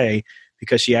to say,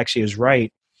 because she actually is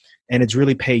right. And it's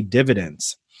really paid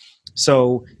dividends.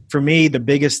 So for me, the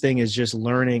biggest thing is just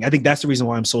learning. I think that's the reason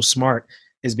why I'm so smart,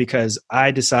 is because I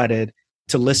decided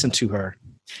to listen to her.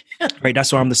 Right.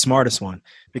 That's why I'm the smartest one,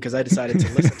 because I decided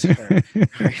to listen to her,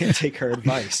 right, and take her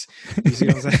advice. You see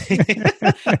what I'm saying?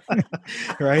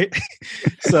 Right.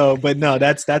 So, but no,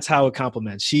 that's how it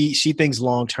complements. She thinks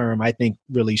long term. I think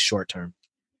really short term.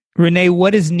 Renee,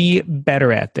 what is Nee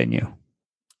better at than you?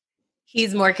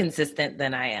 He's more consistent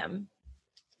than I am.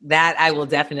 That I will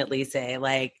definitely say.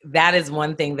 Like, that is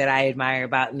one thing that I admire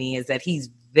about Nee, is that he's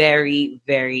very,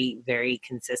 very, very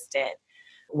consistent.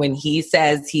 When he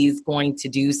says he's going to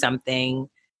do something,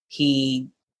 he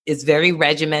is very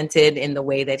regimented in the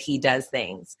way that he does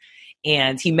things.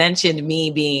 And he mentioned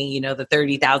me being, the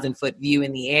 30,000 foot view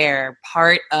in the air.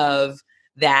 Part of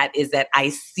that is that I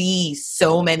see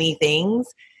so many things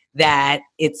that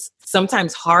it's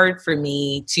sometimes hard for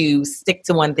me to stick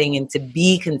to one thing and to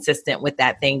be consistent with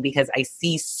that thing, because I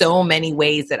see so many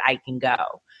ways that I can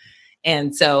go.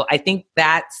 And so I think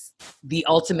that's the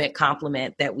ultimate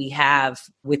compliment that we have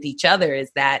with each other, is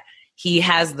that he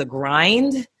has the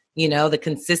grind, the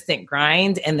consistent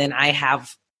grind, and then I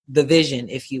have the vision,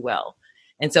 if you will.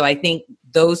 And so I think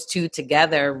those two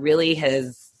together really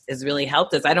has really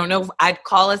helped us. I don't know if I'd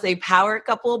call us a power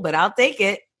couple, but I'll take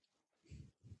it.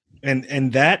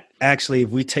 And that actually, if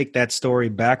we take that story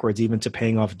backwards, even to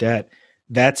paying off debt,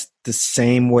 that's the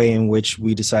same way in which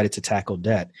we decided to tackle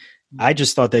debt. I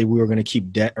just thought that we were going to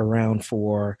keep debt around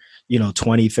for,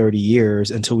 20, 30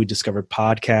 years until we discovered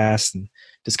podcasts and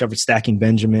discovered Stacking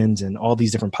Benjamins and all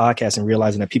these different podcasts, and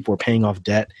realizing that people were paying off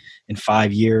debt in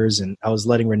 5 years. And I was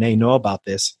letting Renee know about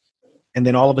this. And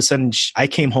then all of a sudden I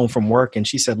came home from work and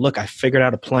she said, look, I figured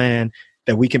out a plan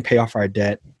that we can pay off our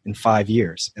debt in 5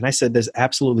 years. And I said, there's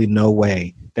absolutely no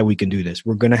way that we can do this.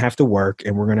 We're going to have to work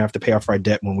and we're going to have to pay off our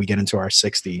debt when we get into our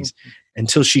 60s.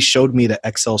 Until she showed me the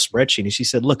Excel spreadsheet. And she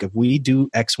said, look, if we do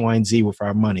X, Y, and Z with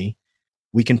our money,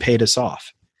 we can pay this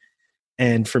off.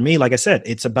 And for me, like I said,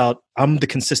 it's about, I'm the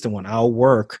consistent one. I'll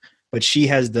work, but she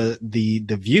has the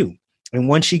view. And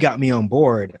once she got me on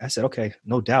board, I said, okay,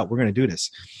 no doubt, we're going to do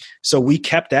this. So we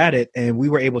kept at it, and we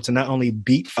were able to not only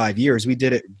beat 5 years, we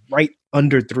did it right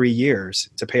under 3 years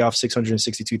to pay off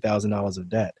 $662,000 of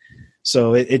debt.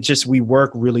 So it just, we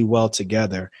work really well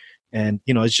together. And,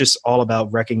 it's just all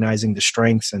about recognizing the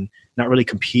strengths and not really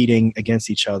competing against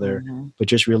each other, but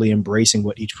just really embracing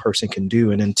what each person can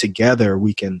do. And then together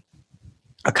we can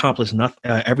accomplish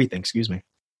everything. Excuse me.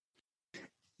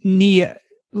 Nia,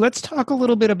 let's talk a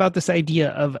little bit about this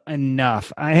idea of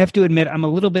enough. I have to admit, I'm a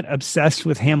little bit obsessed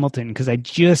with Hamilton because I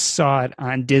just saw it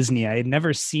on Disney. I had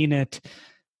never seen it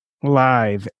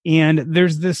live. And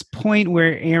there's this point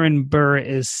where Aaron Burr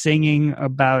is singing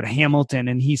about Hamilton,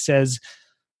 and he says,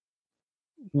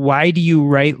 why do you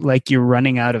write like you're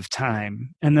running out of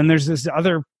time? And then there's this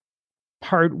other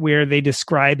part where they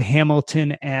describe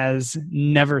Hamilton as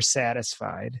never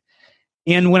satisfied.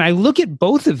 And when I look at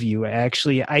both of you,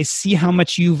 actually, I see how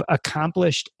much you've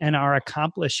accomplished and are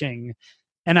accomplishing.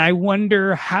 And I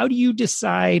wonder, how do you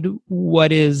decide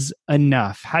what is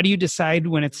enough? How do you decide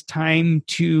when it's time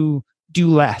to do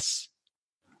less?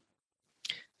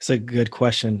 It's a good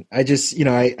question. I just,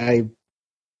 when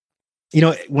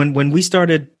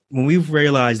we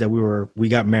realized that we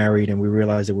got married and we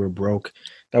realized that we were broke,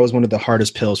 that was one of the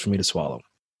hardest pills for me to swallow,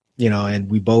 and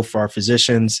we both are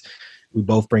physicians. We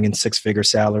both bring in 6-figure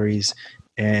salaries,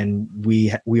 and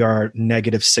we are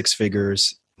negative 6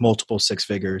 figures, multiple 6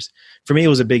 figures. For me, it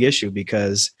was a big issue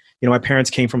because, my parents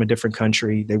came from a different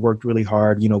country. They worked really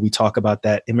hard. We talk about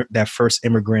that first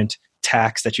immigrant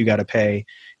tax that you got to pay.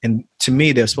 And to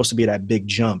me, there's supposed to be that big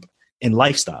jump in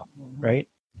lifestyle, right?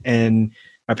 And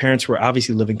my parents were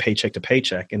obviously living paycheck to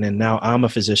paycheck. And then now I'm a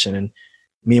physician and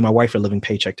me and my wife are living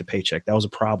paycheck to paycheck. That was a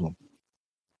problem.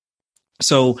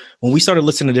 So when we started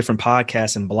listening to different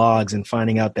podcasts and blogs and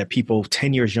finding out that people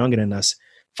 10 years younger than us,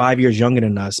 5 years younger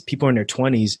than us, people in their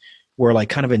 20s were like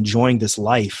kind of enjoying this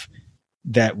life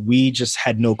that we just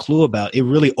had no clue about, it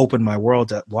really opened my world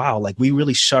to, wow, like we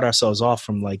really shut ourselves off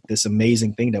from like this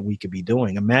amazing thing that we could be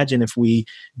doing. Imagine if we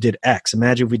did X,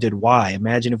 imagine if we did Y,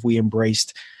 imagine if we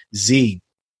embraced Z.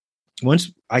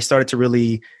 Once I started to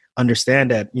really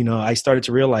understand that, I started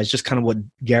to realize just kind of what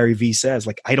Gary Vee says,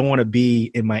 like, I don't want to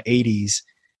be in my 80s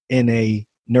in a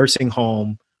nursing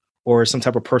home or some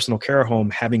type of personal care home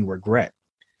having regret.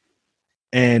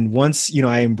 And once,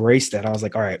 I embraced that, I was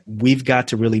like, all right, I've got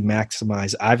to really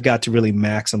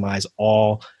maximize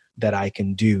all that I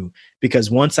can do.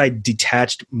 Because once I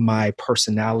detached my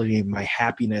personality, my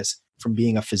happiness from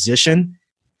being a physician,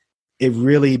 it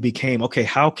really became, okay,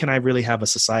 how can I really have a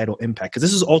societal impact? Because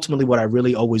this is ultimately what I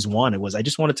really always wanted, was I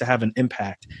just wanted to have an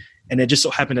impact. And it just so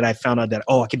happened that I found out that,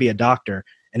 I could be a doctor.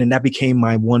 And then that became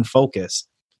my one focus.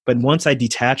 But once I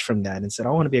detached from that and said, I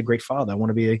want to be a great father, I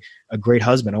want to be a great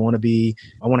husband, I want to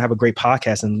have a great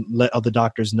podcast and let other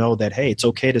doctors know that, hey, it's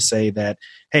okay to say that,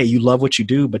 hey, you love what you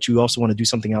do, but you also want to do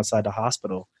something outside the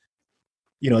hospital.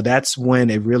 That's when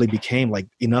it really became like,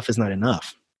 enough is not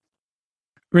enough.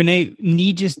 Renee,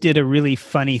 Nee just did a really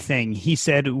funny thing. He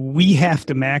said, we have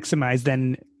to maximize.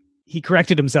 Then he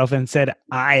corrected himself and said,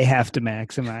 I have to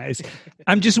maximize.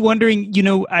 I'm just wondering,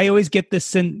 I always get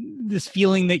this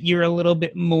feeling that you're a little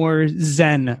bit more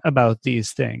zen about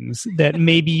these things, that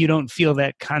maybe you don't feel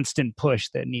that constant push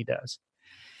that Nee does.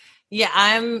 Yeah,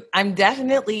 I'm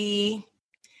definitely.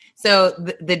 So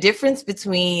the difference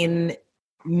between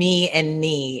me and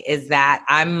Nee is that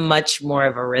I'm much more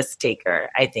of a risk taker,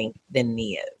 I think, than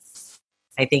Nee is.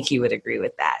 I think he would agree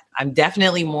with that. I'm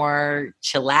definitely more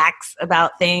chillax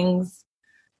about things.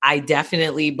 I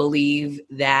definitely believe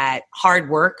that hard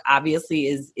work obviously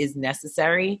is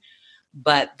necessary,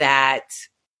 but that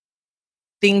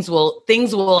things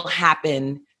will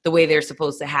happen the way they're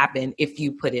supposed to happen if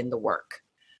you put in the work.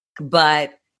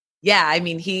 But yeah, I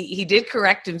mean, he did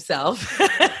correct himself.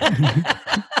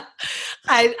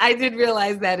 I did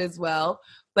realize that as well.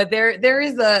 But there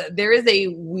is a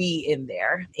we in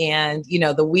there. And,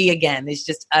 the we again is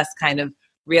just us kind of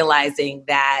realizing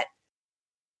that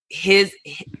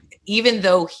even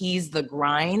though he's the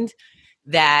grind,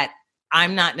 that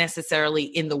I'm not necessarily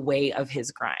in the way of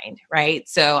his grind, right?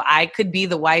 So I could be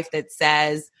the wife that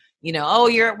says, oh,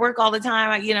 you're at work all the time.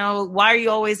 Why are you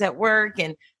always at work?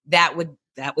 And that would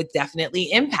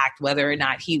definitely impact whether or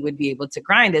not he would be able to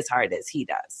grind as hard as he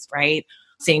does, right?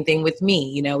 Same thing with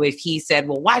me. If he said,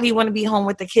 well, why do you want to be home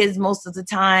with the kids most of the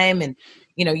time? And,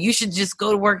 you should just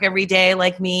go to work every day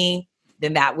like me,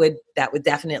 then that would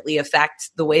definitely affect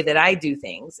the way that I do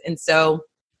things. And so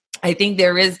I think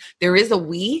there is a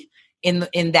we in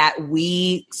that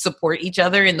we support each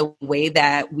other in the way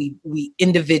that we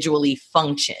individually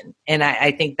function. And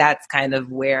I think that's kind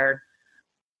of where,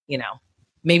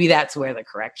 maybe that's where the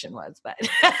correction was, but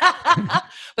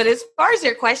but as far as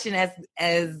your question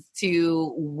as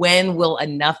to when will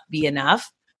enough be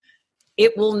enough,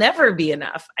 it will never be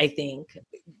enough. I think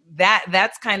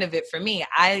that's kind of it for me.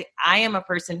 I am a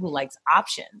person who likes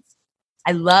options.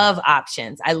 I love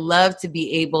options. I love to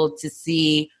be able to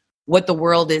see what the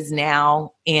world is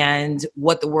now and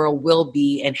what the world will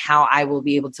be and how I will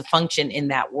be able to function in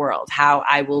that world, how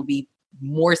I will be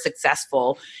more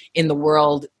successful in the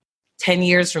world 10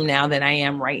 years from now than I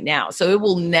am right now. So it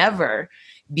will never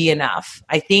be enough.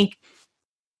 I think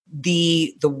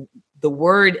the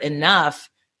word enough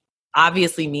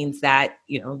obviously means that,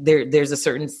 there's a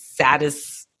certain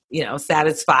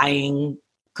satisfying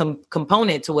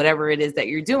component to whatever it is that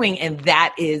you're doing. And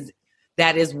that is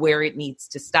where it needs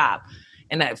to stop.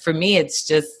 And for me, it's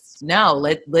just, no,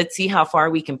 let's see how far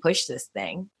we can push this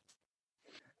thing.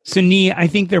 So, Nee, I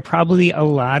think there are probably a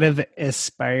lot of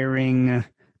aspiring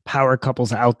power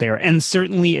couples out there. And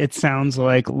certainly it sounds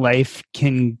like life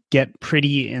can get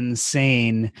pretty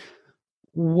insane.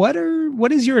 What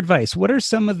is your advice? What are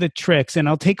some of the tricks? And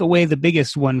I'll take away the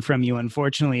biggest one from you,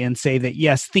 unfortunately, and say that,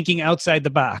 yes, thinking outside the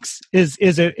box is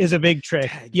a big trick.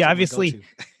 You obviously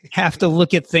have to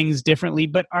look at things differently,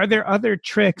 but are there other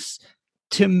tricks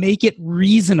to make it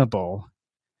reasonable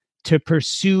to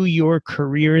pursue your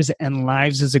careers and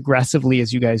lives as aggressively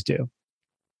as you guys do?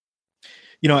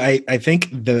 I think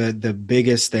the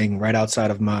biggest thing right outside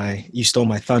of you stole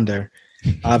my thunder,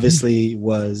 obviously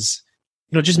was,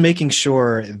 just making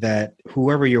sure that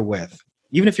whoever you're with,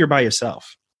 even if you're by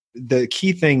yourself, the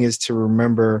key thing is to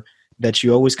remember that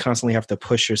you always constantly have to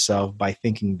push yourself by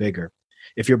thinking bigger.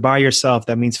 If you're by yourself,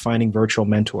 that means finding virtual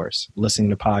mentors, listening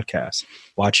to podcasts,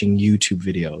 watching YouTube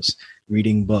videos,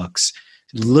 reading books,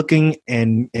 looking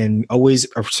and always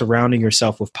surrounding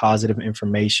yourself with positive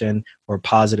information or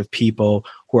positive people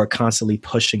who are constantly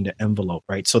pushing the envelope,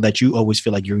 right? So that you always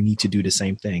feel like you need to do the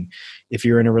same thing. If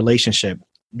you're in a relationship,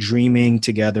 dreaming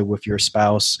together with your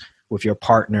spouse, with your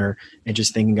partner, and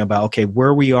just thinking about, okay,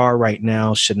 where we are right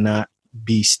now should not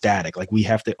be static. Like, we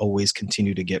have to always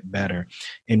continue to get better,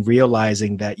 and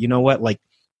realizing that, like,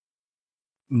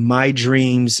 my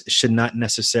dreams should not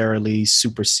necessarily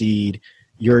supersede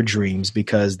your dreams,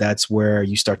 because that's where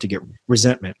you start to get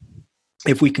resentment.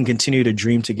 If we can continue to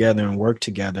dream together and work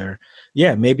together,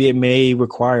 maybe it may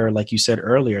require, like you said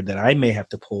earlier, that I may have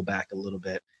to pull back a little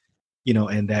bit,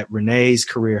 and that Renee's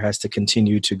career has to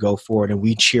continue to go forward and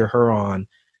we cheer her on,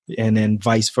 and then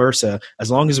vice versa.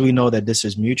 As long as we know that this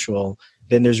is mutual,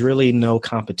 then there's really no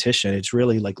competition. It's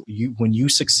really like when you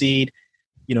succeed,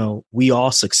 we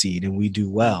all succeed and we do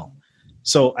well.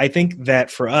 So I think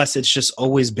that for us, it's just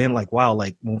always been like, wow,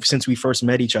 like since we first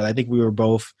met each other, I think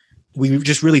we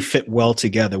just really fit well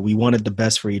together. We wanted the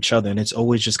best for each other, and it's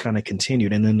always just kind of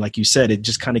continued. And then, like you said, it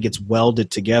just kind of gets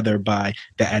welded together by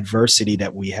the adversity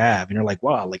that we have. And you're like,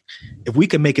 wow, like if we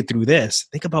can make it through this,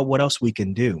 think about what else we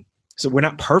can do. So we're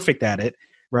not perfect at it,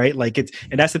 right? Like and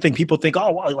that's the thing. People think,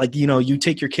 oh, well, like, you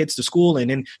take your kids to school and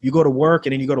then you go to work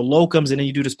and then you go to locums and then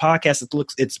you do this podcast.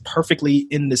 It's perfectly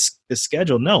in this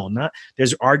schedule. No, not.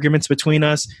 There's arguments between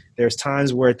us. There's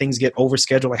times where things get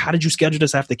overscheduled. Like, how did you schedule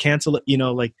this? I have to cancel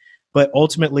it, but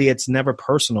ultimately it's never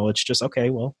personal. It's just, okay,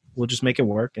 well, we'll just make it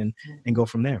work and go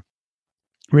from there.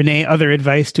 Renee, other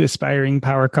advice to aspiring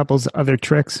power couples, other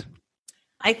tricks?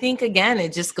 I think, again,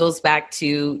 it just goes back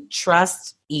to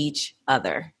trust each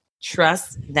other.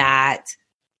 Trust that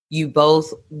you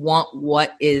both want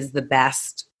what is the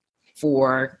best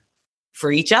for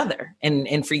each other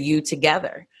and for you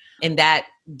together. And that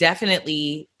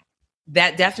definitely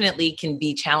can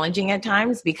be challenging at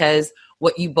times, because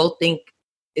what you both think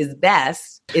is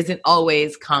best isn't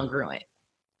always congruent,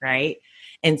 right?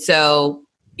 And so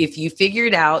if you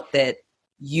figured out that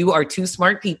you are two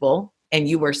smart people and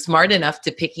you were smart enough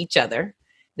to pick each other,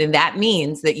 then that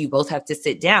means that you both have to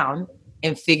sit down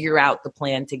and figure out the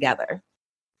plan together.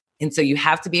 And so you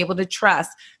have to be able to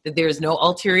trust that there's no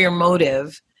ulterior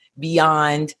motive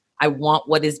beyond, I want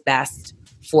what is best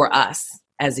for us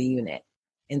as a unit.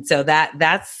 And so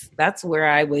that's where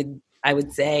I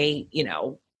would say,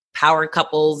 power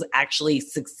couples actually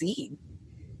succeed.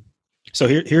 So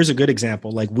here's a good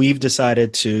example. Like, we've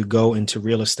decided to go into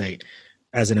real estate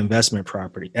as an investment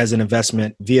property, as an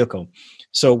investment vehicle.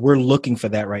 So we're looking for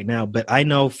that right now. But I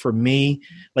know for me,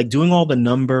 like doing all the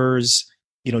numbers,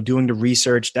 doing the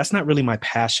research, that's not really my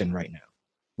passion right now.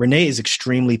 Renee is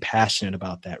extremely passionate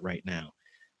about that right now.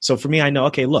 So for me, I know,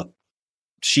 okay, look,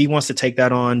 she wants to take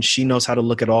that on. She knows how to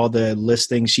look at all the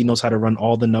listings. She knows how to run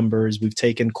all the numbers. We've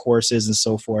taken courses and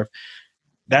so forth.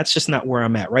 That's just not where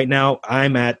I'm at. Right now,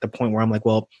 I'm at the point where I'm like,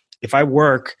 well, if I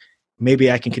work,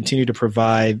 maybe I can continue to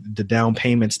provide the down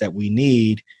payments that we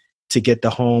need to get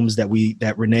the homes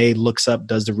that Renee looks up,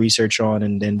 does the research on,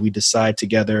 and then we decide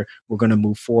together we're going to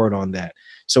move forward on that.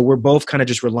 So we're both kind of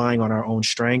just relying on our own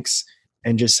strengths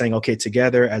and just saying, okay,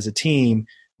 together as a team,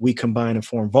 we combine and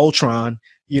form Voltron,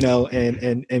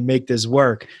 and make this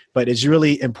work. But it's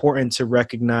really important to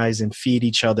recognize and feed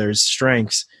each other's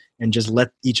strengths and just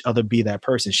let each other be that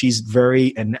person. She's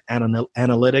very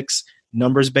analytics,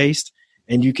 numbers based.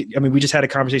 And we just had a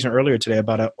conversation earlier today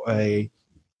about an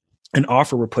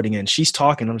offer we're putting in. She's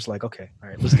talking. I'm just like, okay, all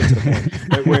right, let's get to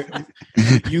the point.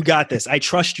 You got this. I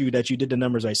trust you that you did the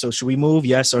numbers right. So should we move?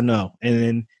 Yes or no? And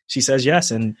then she says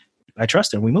yes. And I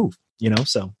trust her and we move,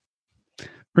 so.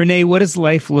 Renee, what does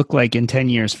life look like in 10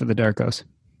 years for the Darcos?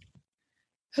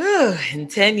 In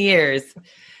 10 years.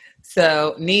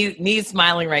 So Nee's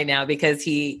smiling right now because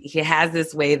he has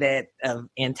this way of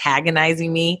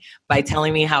antagonizing me by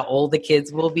telling me how old the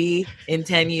kids will be in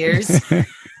 10 years.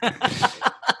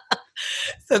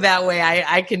 So that way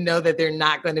I can know that they're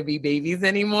not going to be babies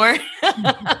anymore.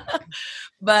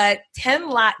 But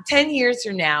 10 years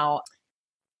from now,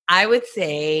 I would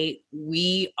say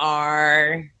we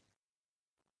are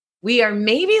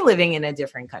maybe living in a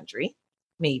different country,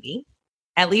 maybe,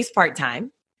 at least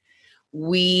part-time.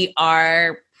 We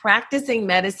are practicing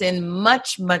medicine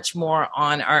much, much more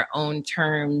on our own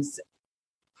terms,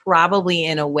 probably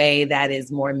in a way that is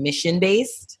more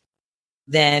mission-based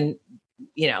than,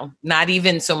 not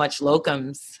even so much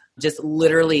locums, just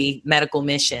literally medical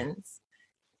missions.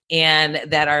 And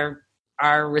that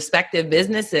our respective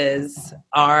businesses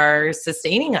are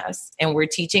sustaining us. And we're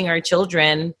teaching our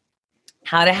children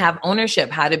how to have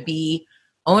ownership, how to be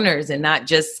owners and not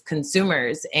just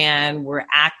consumers. And we're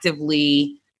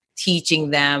actively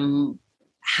teaching them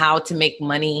how to make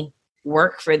money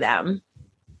work for them.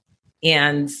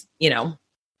 And,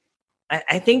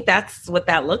 I think that's what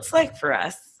that looks like for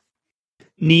us.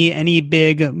 Nee, any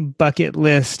big bucket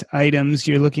list items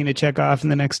you're looking to check off in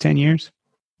the next 10 years?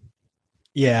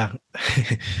 Yeah.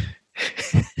 Can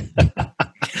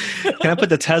I put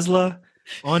the Tesla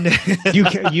on there?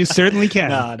 You certainly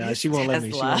can. No, she won't let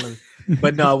me.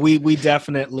 But no, we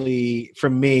definitely, for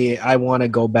me, I want to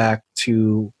go back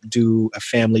to do a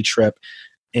family trip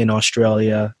in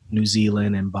Australia, New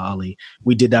Zealand, and Bali.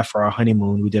 We did that for our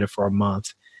honeymoon. We did it for a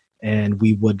month. And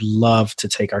we would love to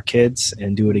take our kids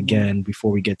and do it again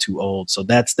before we get too old. So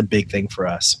that's the big thing for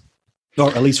us. Or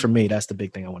at least for me, that's the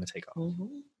big thing I want to take off. Mm-hmm.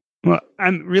 Well,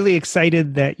 I'm really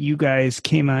excited that you guys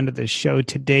came onto the show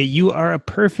today. You are a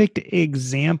perfect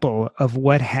example of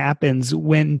what happens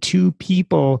when two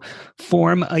people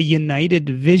form a united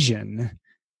vision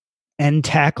and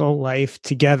tackle life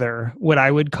together, what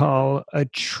I would call a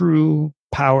true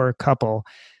power couple.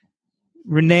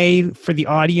 Renee, for the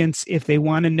audience, if they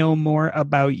want to know more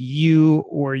about you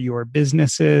or your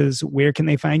businesses, where can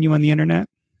they find you on the internet?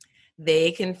 They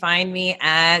can find me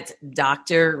at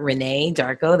Dr. Renee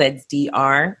Darko. That's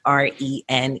DRRENEE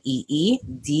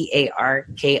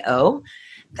DARKO.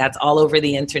 That's all over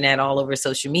the internet, all over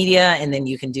social media. And then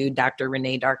you can do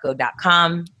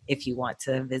drreneedarko.com if you want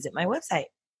to visit my website.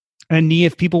 And Nee,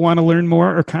 if people want to learn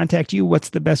more or contact you, what's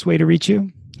the best way to reach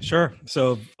you? Sure.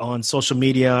 So on social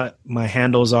media, my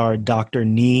handles are Dr.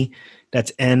 Nee.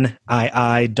 That's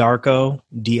NII Darko,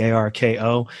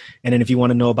 DARKO. And then if you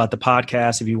want to know about the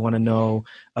podcast, if you want to know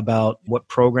about what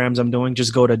programs I'm doing,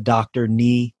 just go to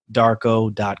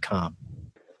drneedarko.com.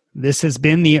 This has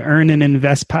been the Earn and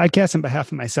Invest podcast. On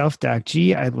behalf of myself, Doc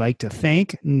G, I'd like to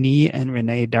thank Nee and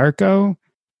Renee Darko.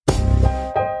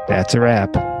 That's a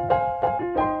wrap.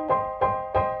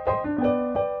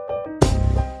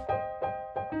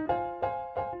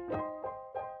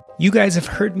 You guys have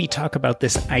heard me talk about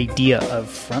this idea of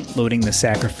front-loading the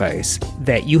sacrifice,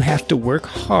 that you have to work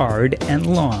hard and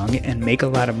long and make a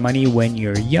lot of money when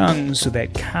you're young so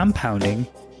that compounding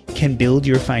can build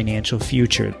your financial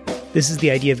future. This is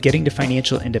the idea of getting to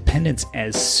financial independence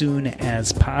as soon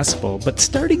as possible. But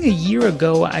starting a year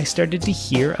ago, I started to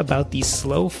hear about the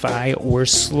SLO-FI or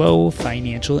slow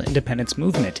financial independence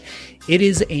movement. It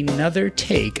is another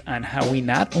take on how we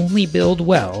not only build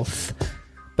wealth,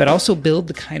 but also build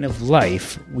the kind of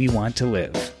life we want to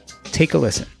live. Take a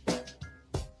listen.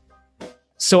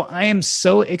 So I am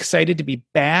so excited to be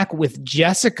back with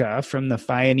Jessica from the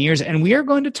Fioneers, and we are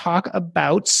going to talk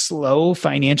about slow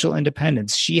financial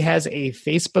independence. She has a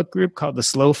Facebook group called the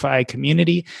SLO-FI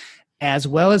Community, as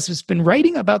well as has been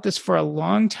writing about this for a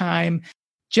long time.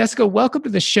 Jessica, welcome to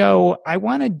the show. I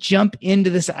want to jump into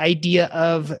this idea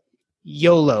of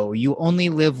YOLO, you only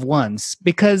live once,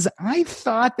 because I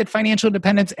thought that financial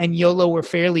independence and YOLO were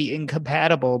fairly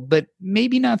incompatible, but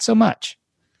maybe not so much.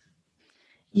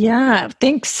 Yeah,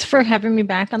 thanks for having me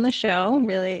back on the show.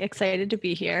 Really excited to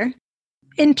be here.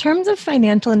 In terms of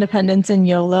financial independence and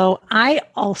YOLO, I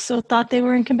also thought they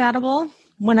were incompatible.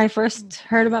 When I first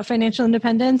heard about financial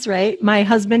independence, right? My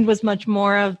husband was much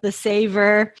more of the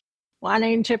saver,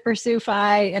 wanting to pursue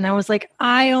FI. And I was like,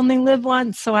 I only live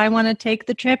once, so I want to take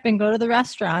the trip and go to the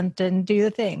restaurant and do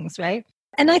the things, right?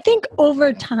 And I think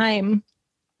over time,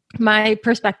 my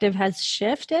perspective has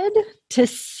shifted to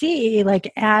see,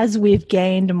 like, as we've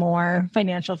gained more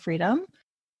financial freedom,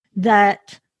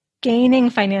 that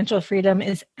gaining financial freedom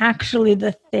is actually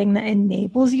the thing that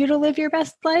enables you to live your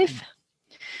best life,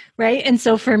 right? And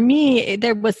so for me,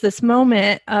 there was this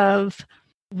moment of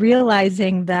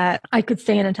realizing that I could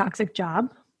stay in a toxic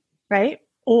job, right?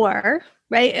 Or,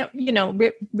 right,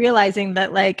 realizing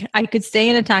that, like, I could stay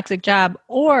in a toxic job,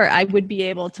 or I would be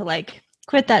able to, like,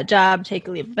 quit that job, take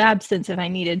a leave of absence if I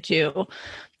needed to,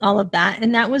 all of that.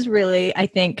 And that was really, I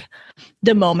think,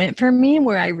 the moment for me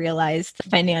where I realized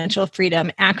financial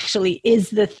freedom actually is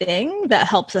the thing that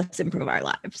helps us improve our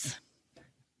lives.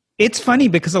 It's funny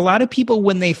because a lot of people,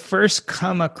 when they first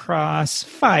come across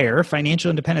FIRE, financial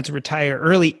independence, retire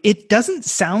early, it doesn't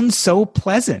sound so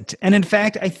pleasant. And in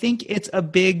fact, I think it's a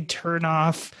big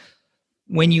turnoff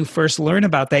when you first learn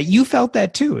about that. You felt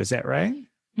that too, is that right?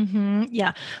 Mm-hmm.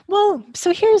 Yeah. Well,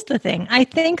 so here's the thing. I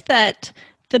think that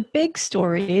the big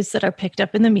stories that are picked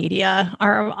up in the media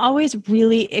are always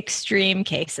really extreme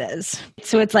cases.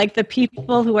 So it's like the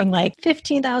people who are like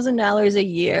 $15,000 a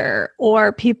year,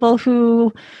 or people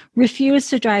who refuse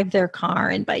to drive their car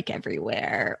and bike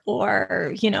everywhere,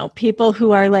 or, people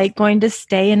who are like going to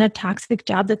stay in a toxic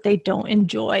job that they don't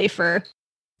enjoy for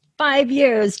 5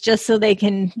 years just so they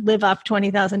can live off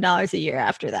 $20,000 a year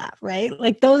after that, right?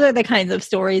 Like, those are the kinds of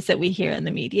stories that we hear in the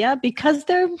media because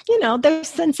they're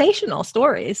sensational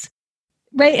stories,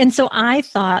 right? And so I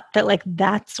thought that, like,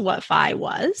 that's what FI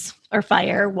was, or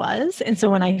FIRE was. And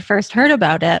so when I first heard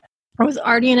about it, I was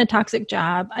already in a toxic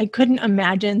job. I couldn't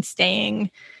imagine staying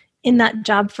in that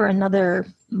job for another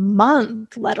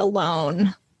month, let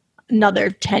alone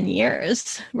another 10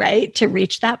 years, right, to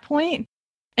reach that point.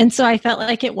 And so I felt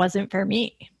like it wasn't for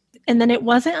me. And then it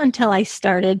wasn't until I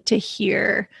started to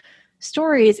hear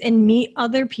stories and meet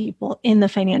other people in the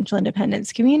financial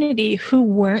independence community who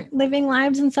weren't living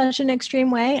lives in such an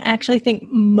extreme way. I actually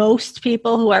think most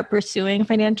people who are pursuing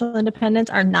financial independence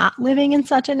are not living in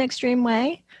such an extreme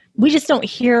way. We just don't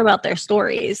hear about their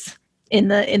stories in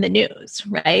the news,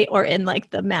 right? Or in,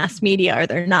 like, the mass media, or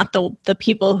they're not the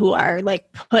people who are,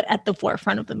 like, put at the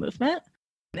forefront of the movement.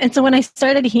 And so when I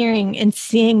started hearing and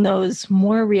seeing those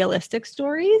more realistic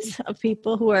stories of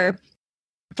people who are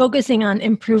focusing on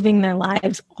improving their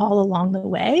lives all along the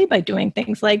way by doing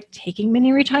things like taking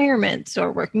mini retirements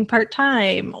or working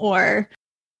part-time, or,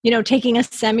 taking a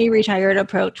semi-retired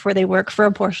approach where they work for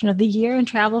a portion of the year and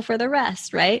travel for the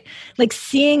rest, right? Like,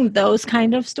 seeing those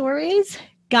kind of stories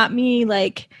got me,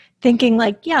 like, thinking,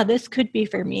 like, yeah, this could be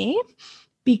for me,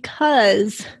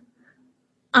 because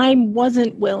I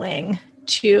wasn't willing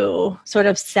to sort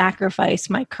of sacrifice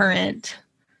my current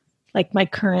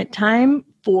time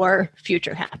for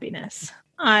future happiness.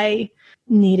 I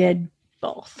needed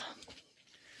both.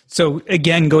 So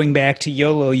again, going back to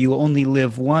YOLO, you only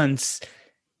live once,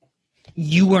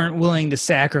 you weren't willing to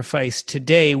sacrifice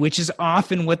today, which is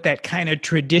often what that kind of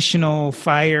traditional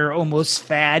FIRE, almost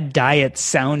fad diet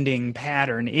sounding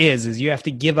pattern is you have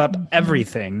to give up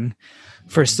everything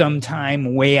for some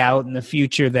time way out in the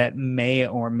future that may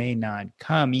or may not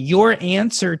come. Your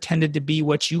answer tended to be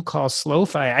what you call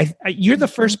slow-fi. You're the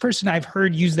first person I've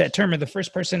heard use that term, or the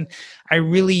first person I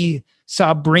really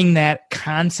saw bring that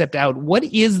concept out. What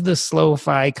is the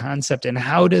slow-fi concept, and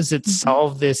how does it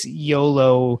solve this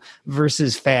YOLO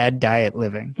versus fad diet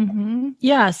living?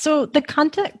 Yeah, so the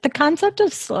concept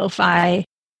of slow-fi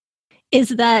is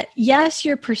that, yes,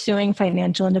 you're pursuing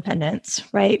financial independence,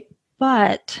 right?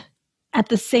 But at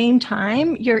the same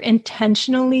time, you're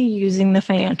intentionally using the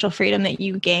financial freedom that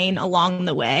you gain along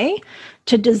the way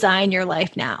to design your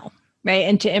life now, right?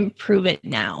 And to improve it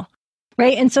now,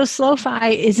 right? And so slow-fi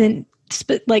isn't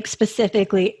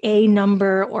specifically a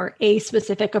number or a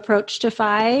specific approach to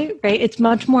FI, right? It's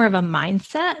much more of a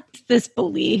mindset, this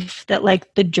belief that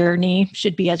like the journey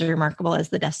should be as remarkable as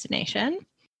the destination,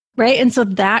 right? And so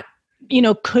that,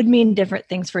 could mean different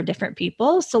things for different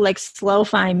people. So like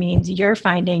slow-fi means you're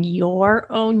finding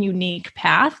your own unique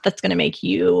path that's going to make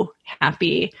you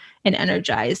happy and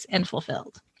energized and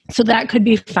fulfilled. So that could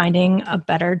be finding a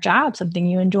better job, something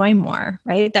you enjoy more,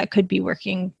 right? That could be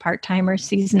working part-time or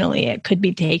seasonally. It could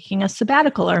be taking a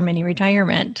sabbatical or mini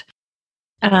retirement.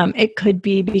 It could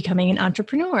be becoming an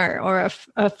entrepreneur or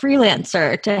a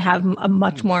freelancer to have a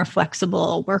much more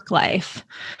flexible work life.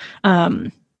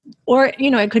 Or,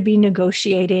 it could be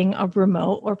negotiating a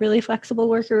remote or really flexible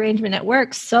work arrangement at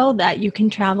work so that you can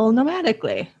travel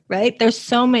nomadically, right? There's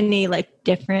so many like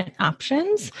different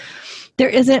options. There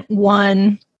isn't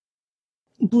one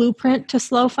blueprint to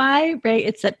slow-fi, right?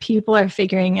 It's that people are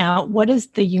figuring out what is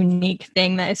the unique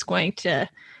thing that is going to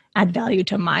add value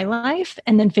to my life,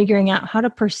 and then figuring out how to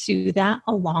pursue that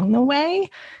along the way,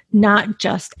 not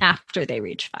just after they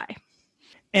reach FI.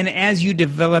 And as you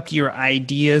developed your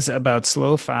ideas about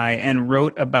slow-fi and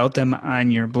wrote about them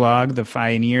on your blog, The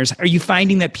Pioneers, are you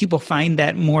finding that people find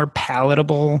that more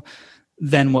palatable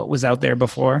than what was out there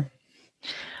before?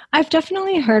 I've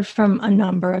definitely heard from a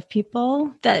number of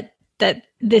people that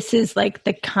this is like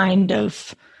the kind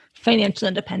of financial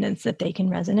independence that they can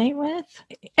resonate with.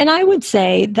 And I would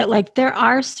say that like there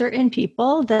are certain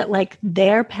people that like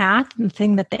their path, the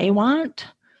thing that they want,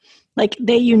 like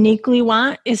they uniquely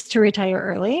want, is to retire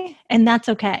early, and that's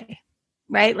okay,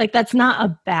 right? Like that's not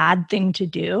a bad thing to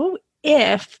do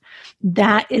if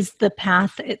that is the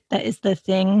path, that is the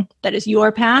thing that is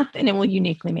your path, and it will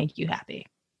uniquely make you happy,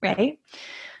 right?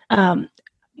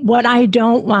 What I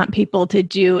don't want people to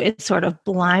do is sort of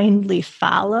blindly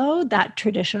follow that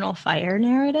traditional FIRE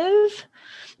narrative,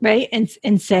 right?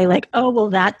 And say like, oh, well,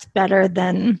 that's better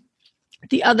than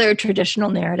the other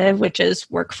traditional narrative, which is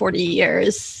work 40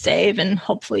 years, save, and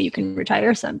hopefully you can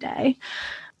retire someday,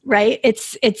 right?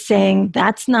 It's saying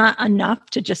that's not enough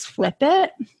to just flip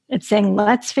it. It's saying,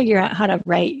 let's figure out how to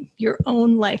write your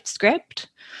own life script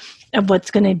of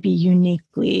what's going to be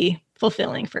uniquely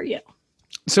fulfilling for you.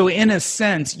 So in a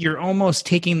sense, you're almost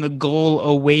taking the goal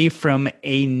away from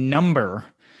a number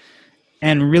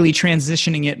and really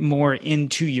transitioning it more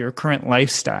into your current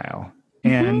lifestyle.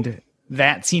 And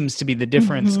that seems to be the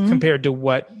difference compared to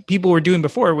what people were doing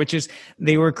before, which is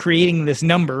they were creating this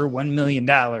number, $1 million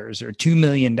or $2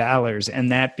 million,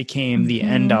 and that became the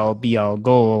end-all, be-all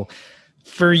goal.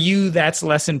 For you, that's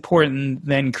less important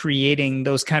than creating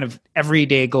those kind of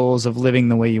everyday goals of living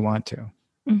the way you want to.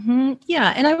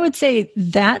 Yeah. And I would say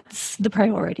that's the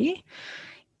priority.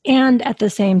 And at the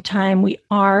same time, we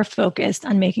are focused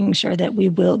on making sure that we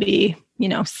will be,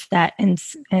 set and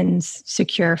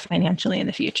secure financially in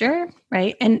the future.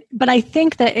 Right. But I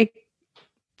think that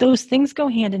those things go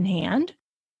hand in hand,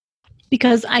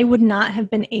 because I would not have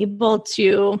been able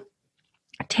to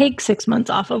take 6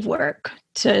 months off of work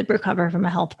to recover from a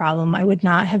health problem. I would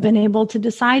not have been able to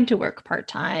decide to work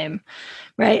part-time,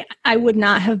 right? I would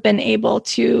not have been able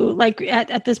to, like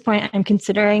at this point, I'm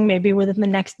considering maybe within the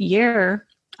next year,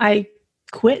 I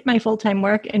quit my full-time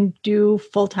work and do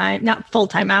full-time, not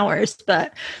full-time hours,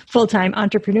 but full-time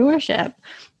entrepreneurship.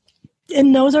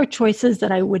 And those are choices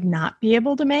that I would not be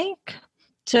able to make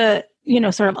to,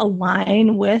 sort of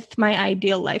align with my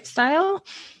ideal lifestyle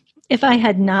if I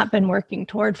had not been working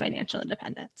toward financial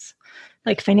independence.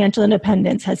 Like financial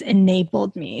independence has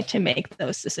enabled me to make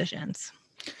those decisions.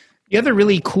 The other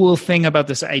really cool thing about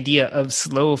this idea of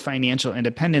slow financial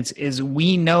independence is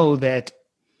we know that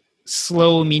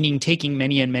slow, meaning taking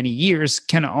many and many years,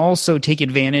 can also take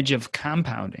advantage of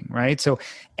compounding, right? So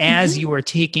as you are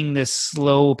taking this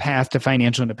slow path to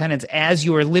financial independence, as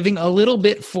you are living a little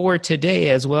bit for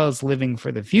today as well as living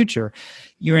for the future,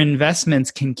 your investments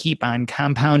can keep on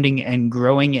compounding and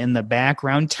growing in the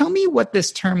background. Tell me what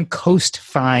this term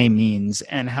Coast-Fi means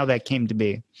and how that came to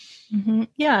be.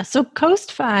 Yeah, so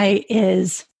Coast-Fi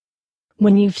is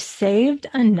when you've saved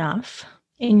enough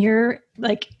in your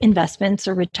like investments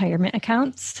or retirement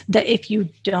accounts that if you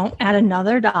don't add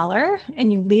another dollar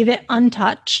and you leave it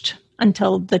untouched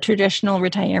until the traditional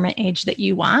retirement age that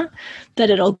you want,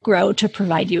 that it'll grow to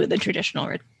provide you with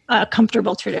a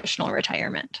comfortable traditional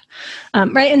retirement.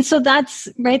 Right. And so that's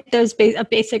right. There's a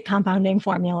basic compounding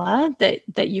formula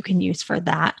that you can use for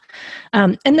that.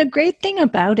 And the great thing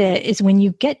about it is when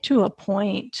you get to a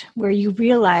point where you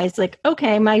realize like,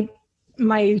 okay, my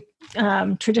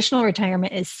traditional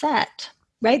retirement is set,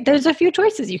 right? There's a few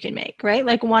choices you can make, right?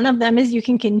 Like one of them is you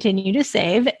can continue to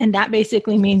save. And that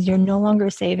basically means you're no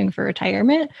longer saving for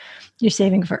retirement. You're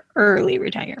saving for early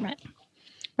retirement,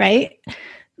 right?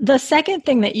 The second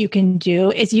thing that you can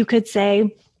do is you could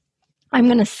say, I'm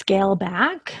going to scale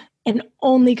back and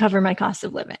only cover my cost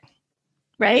of living,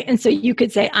 right? And so you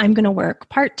could say, I'm going to work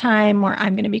part-time or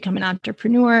I'm going to become an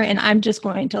entrepreneur and I'm just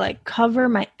going to like cover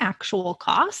my actual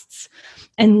costs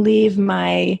and leave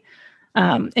my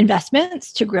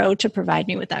investments to grow to provide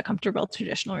me with that comfortable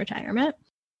traditional retirement.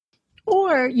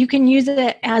 Or you can use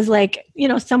it as like,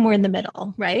 somewhere in the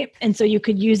middle, right? And so you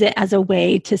could use it as a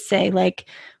way to say like,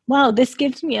 wow, this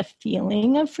gives me a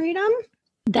feeling of freedom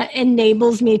that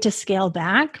enables me to scale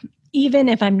back, even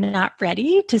if I'm not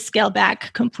ready to scale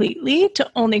back completely to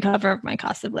only cover my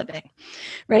cost of living,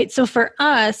 right? So for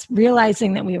us,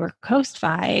 realizing that we were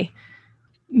Coast-Fi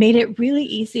made it really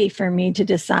easy for me to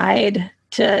decide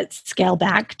to scale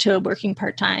back to working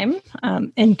part-time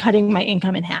and cutting my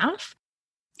income in half,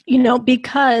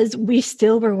 because we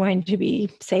still were going to be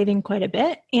saving quite a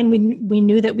bit. And we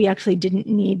knew that we actually didn't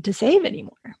need to save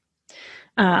anymore.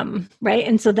 Right.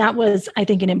 And so that was, I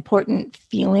think, an important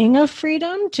feeling of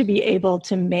freedom to be able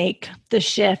to make the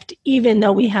shift, even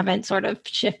though we haven't sort of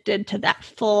shifted to that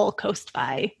full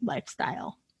Coast-Fi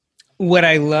lifestyle. What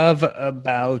I love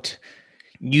about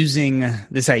using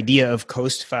this idea of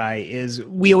Coast-Fi is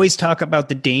we always talk about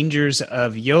the dangers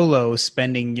of YOLO,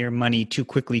 spending your money too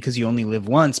quickly because you only live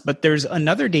once. But there's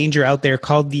another danger out there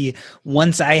called the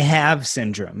once I have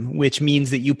syndrome, which means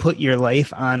that you put your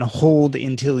life on hold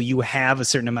until you have a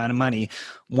certain amount of money.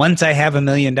 Once I have $1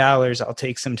 million, I'll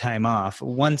take some time off.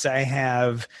 Once I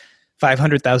have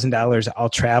 $500,000, I'll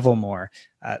travel more.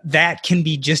 That can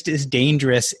be just as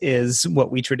dangerous as what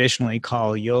we traditionally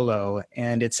call YOLO.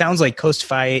 And it sounds like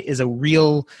Coast-Fi is a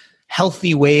real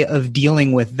healthy way of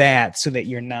dealing with that so that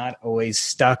you're not always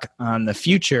stuck on the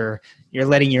future. You're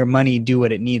letting your money do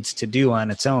what it needs to do on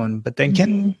its own, but then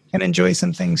can enjoy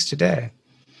some things today.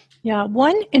 Yeah,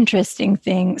 one interesting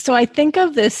thing. So I think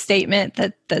of this statement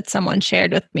that someone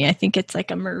shared with me. I think it's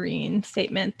like a Marine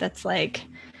statement that's like,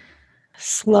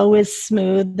 slow is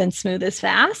smooth and smooth is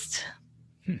fast.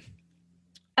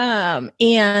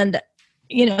 And,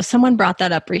 someone brought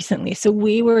that up recently. So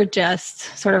we were just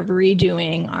sort of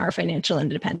redoing our financial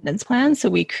independence plan. So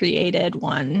we created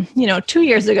one, 2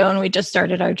 years ago and we just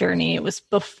started our journey. It was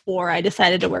before I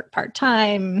decided to work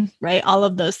part-time, right? All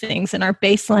of those things. And our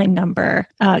baseline number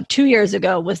 2 years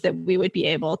ago was that we would be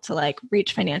able to like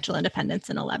reach financial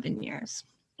independence in 11 years.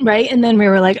 Right. And then we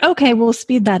were like, okay, we'll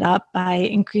speed that up by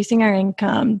increasing our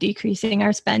income, decreasing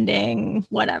our spending,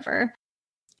 whatever.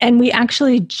 And we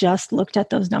actually just looked at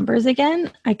those numbers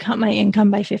again. I cut my income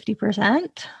by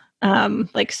 50%,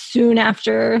 like soon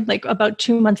after, like about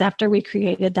 2 months after we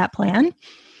created that plan.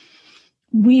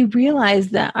 We realized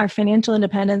that our financial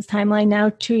independence timeline now,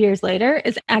 2 years later,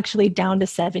 is actually down to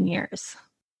 7 years,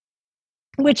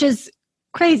 which is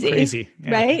crazy,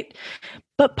 yeah. Right?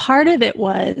 But part of it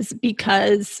was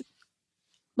because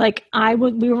like I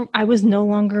was no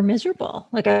longer miserable.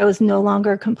 Like I was no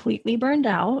longer completely burned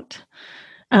out.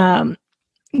 And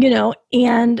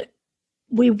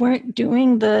we weren't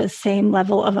doing the same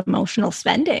level of emotional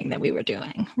spending that we were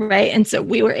doing. Right. And so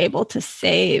we were able to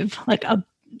save like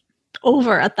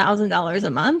over $1,000 a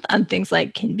month on things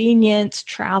like convenience,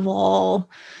 travel,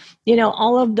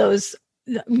 all of those,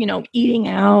 eating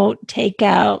out,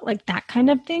 takeout, like that kind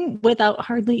of thing without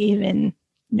hardly even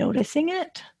noticing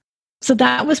it. So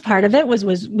that was part of it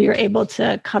was we were able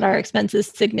to cut our expenses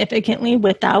significantly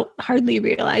without hardly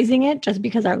realizing it just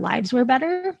because our lives were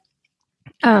better.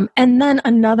 And then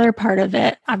another part of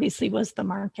it obviously was the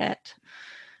market.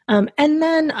 And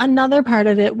then another part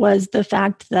of it was the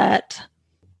fact that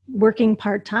working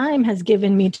part-time has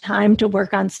given me time to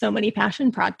work on so many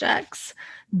passion projects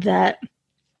that,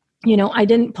 I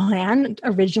didn't plan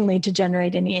originally to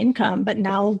generate any income, but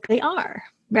now they are,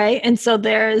 right? And so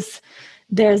there's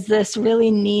this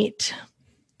really neat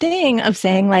thing of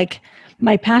saying like,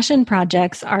 my passion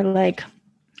projects are like,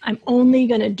 I'm only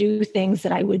going to do things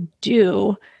that I would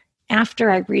do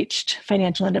after I reached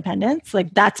financial independence.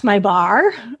 Like that's my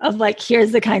bar of like,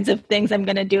 here's the kinds of things I'm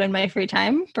going to do in my free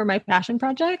time for my passion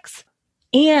projects.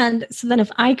 And so then if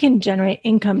I can generate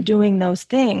income doing those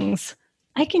things,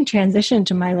 I can transition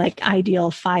to my like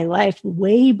ideal FI life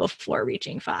way before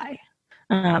reaching FI.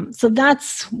 So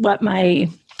that's what my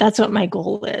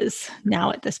goal is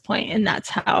now at this point. And that's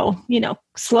how,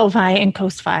 slow FI and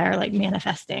coast FI are like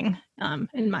manifesting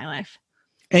in my life.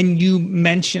 And you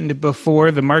mentioned before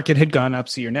the market had gone up,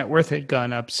 so your net worth had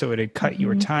gone up, so it had cut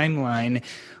your timeline.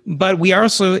 But we are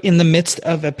also in the midst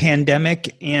of a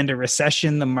pandemic and a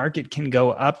recession. The market can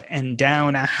go up and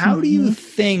down. How do you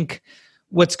think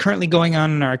what's currently going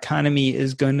on in our economy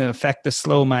is going to affect the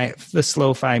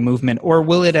slow FI movement, or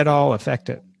will it at all affect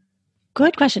it?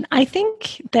 Good question. I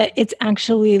think that it's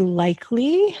actually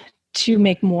likely to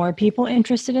make more people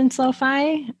interested in slow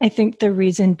FI. I think the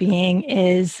reason being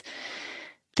is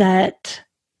that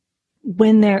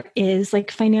when there is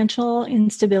like financial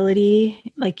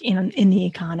instability, like in the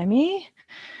economy,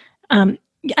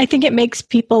 I think it makes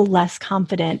people less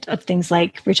confident of things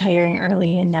like retiring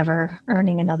early and never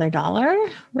earning another dollar,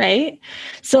 right?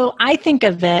 So I think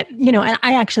of it, and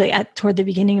I actually, toward the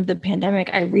beginning of the pandemic,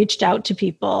 I reached out to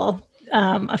people,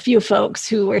 a few folks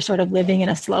who were sort of living in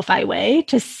a slow FI way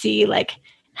to see like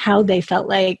how they felt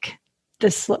like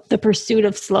the pursuit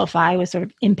of slow FI was sort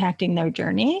of impacting their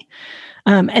journey.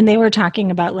 And they were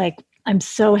talking about like, I'm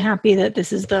so happy that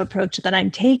this is the approach that I'm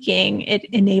taking. It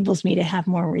enables me to have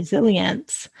more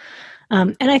resilience.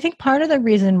 And I think part of the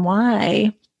reason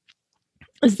why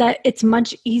is that it's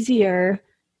much easier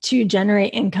to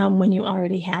generate income when you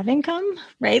already have income,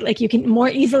 right? Like you can more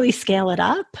easily scale it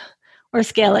up or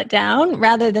scale it down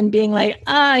rather than being like,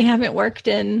 I haven't worked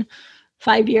in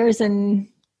 5 years and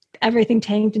everything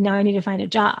tanked and now I need to find a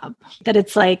job. That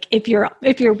it's like if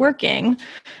you're working,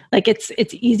 like it's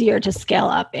easier to scale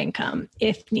up income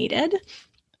if needed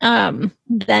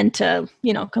than to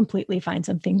completely find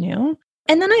something new.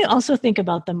 And then I also think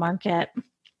about the market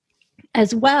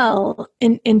as well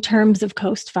in terms of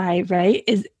coast FI, right?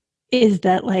 Is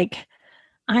that like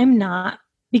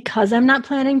because I'm not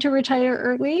planning to retire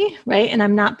early, right? And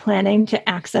I'm not planning to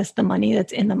access the money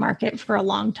that's in the market for a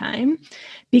long time,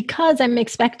 because I'm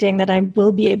expecting that I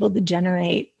will be able to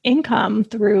generate income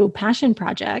through passion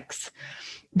projects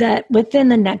that within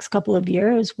the next couple of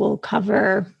years will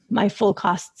cover my full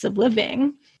costs of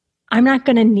living. I'm not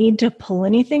going to need to pull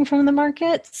anything from the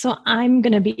market. So I'm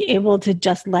going to be able to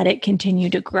just let it continue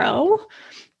to grow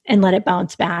and let it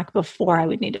bounce back before I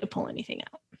would need to pull anything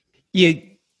out.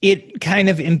 It kind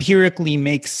of empirically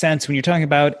makes sense when you're talking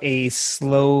about a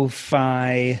slow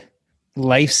FI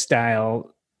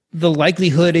lifestyle. The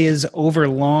likelihood is over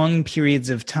long periods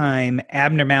of time,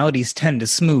 abnormalities tend to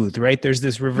smooth, right? There's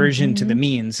this reversion to the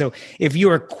mean. So if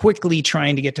you are quickly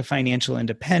trying to get to financial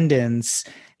independence,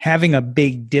 having a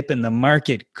big dip in the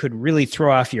market could really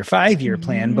throw off your 5-year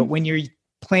plan. But when your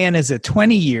plan is a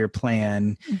 20-year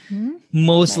plan,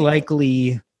 most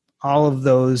likely all of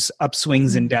those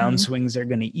upswings and downswings are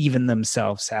going to even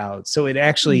themselves out. So it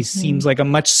actually seems like a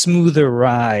much smoother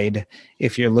ride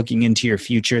if you're looking into your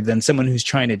future than someone who's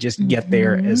trying to just get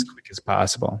there as quick as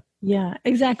possible. Yeah,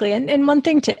 exactly. And one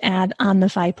thing to add on the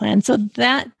FI plan, so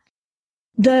that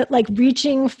the like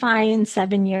reaching FI in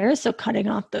 7 years, so cutting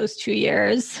off those 2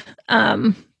 years,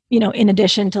 in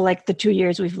addition to like the 2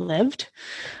 years we've lived,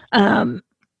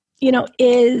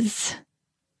 is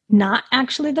not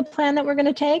actually the plan that we're going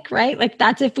to take, right? Like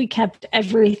that's if we kept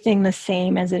everything the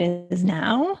same as it is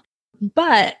now.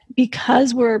 But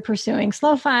because we're pursuing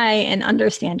slow FI and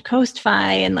understand coast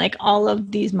FI and like all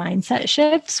of these mindset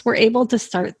shifts, we're able to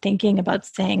start thinking about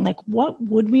saying like, what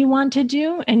would we want to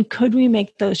do? And could we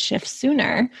make those shifts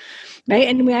sooner? Right.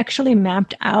 And we actually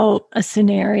mapped out a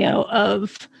scenario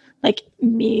of like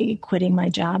me quitting my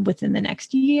job within the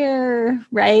next year,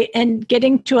 right? And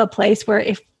getting to a place where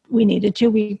if we needed to,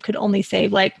 we could only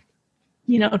save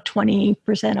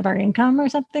 20% of our income or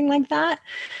something like that.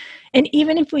 And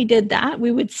even if we did that,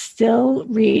 we would still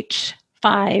reach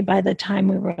FI by the time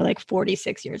we were like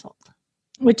 46 years old,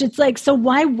 which it's like, so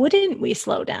why wouldn't we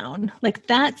slow down? Like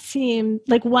that seemed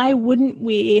like, why wouldn't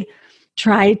we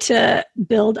try to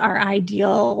build our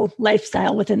ideal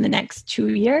lifestyle within the next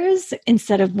 2 years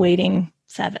instead of waiting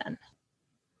 7?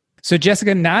 So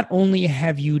Jessica, not only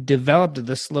have you developed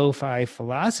the slow FI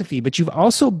philosophy, but you've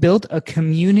also built a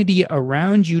community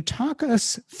around you. Talk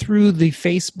us through the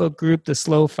Facebook group, the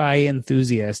Slow FI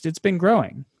Enthusiast. It's been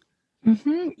growing.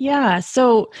 Yeah.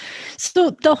 So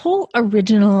the whole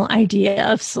original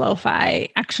idea of slow FI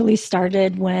actually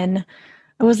started when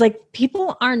I was like,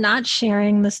 people are not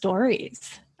sharing the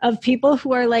stories of people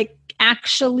who are like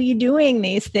actually doing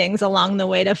these things along the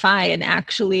way to FI and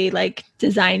actually like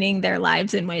designing their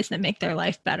lives in ways that make their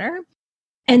life better.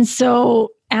 And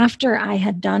so after I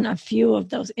had done a few of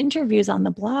those interviews on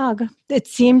the blog, it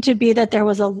seemed to be that there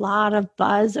was a lot of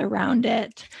buzz around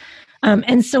it.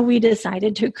 And so we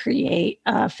decided to create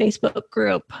a Facebook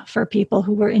group for people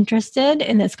who were interested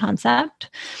in this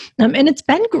concept. And it's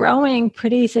been growing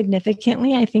pretty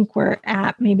significantly. I think we're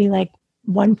at maybe like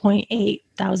 1.8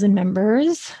 thousand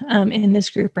members in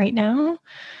this group right now.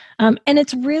 And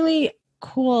it's really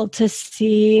cool to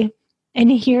see and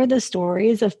hear the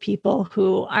stories of people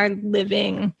who are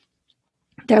living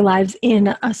their lives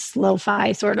in a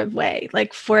slow-fi sort of way.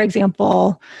 Like, for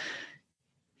example,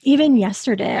 even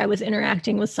yesterday, I was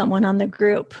interacting with someone on the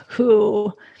group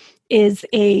who is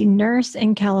a nurse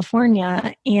in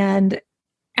California, and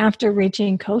after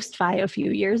reaching Coast Fi a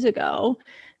few years ago,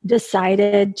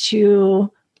 decided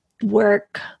to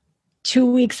work 2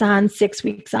 weeks on, 6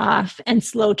 weeks off, and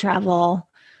slow travel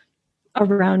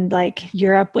around like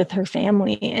Europe with her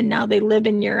family. And now they live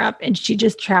in Europe, and she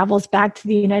just travels back to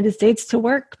the United States to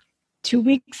work 2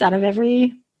 weeks out of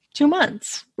every 2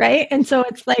 months, right? And so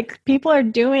it's like people are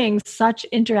doing such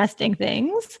interesting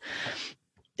things.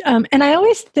 And I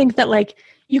always think that like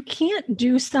you can't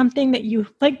do something that you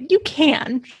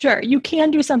can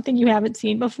do something you haven't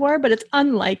seen before, but it's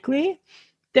unlikely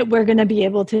that we're going to be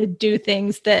able to do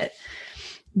things that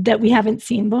we haven't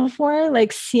seen before.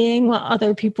 Like seeing what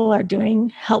other people are doing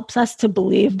helps us to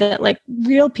believe that like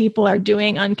real people are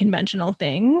doing unconventional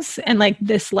things, and like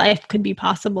this life could be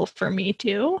possible for me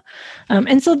too.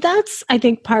 And so that's, I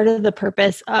think, part of the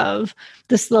purpose of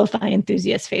the Slow-Fi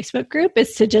Enthusiast Facebook group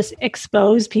is to just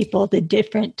expose people to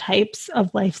different types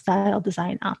of lifestyle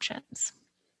design options.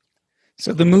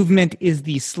 So the movement is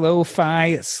the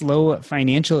Slow-Fi, Slow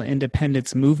Financial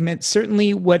Independence movement.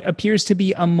 Certainly what appears to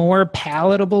be a more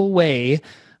palatable way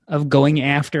of going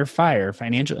after FIRE,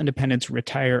 financial independence,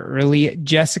 retire early.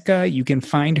 Jessica, you can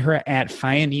find her at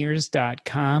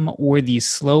fioneers.com or the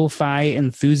Slow-Fi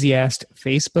Enthusiast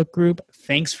Facebook group.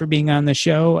 Thanks for being on the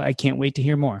show. I can't wait to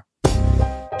hear more.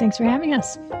 Thanks for having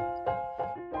us.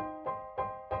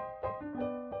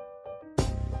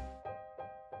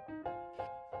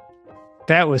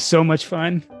 That was so much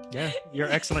fun. Yeah, you're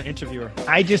an excellent interviewer.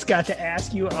 I just got to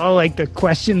ask you all like the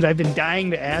questions I've been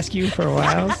dying to ask you for a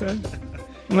while. So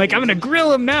I'm like, I'm going to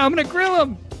grill him now. I'm going to grill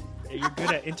him. Yeah, you're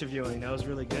good at interviewing. That was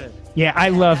really good. Yeah, I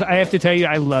have to tell you,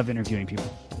 I love interviewing people.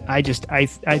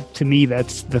 To me,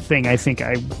 that's the thing I think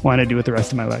I want to do with the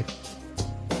rest of my life.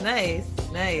 Nice.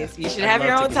 You should have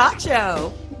your own talk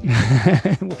show.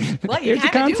 Well, you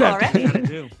kind of do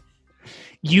already.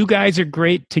 You guys are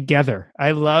great together.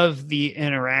 I love the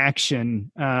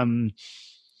interaction.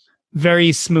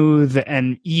 Very smooth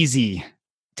and easy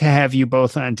to have you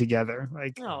both on together.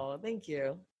 Oh, thank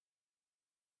you.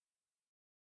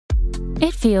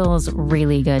 It feels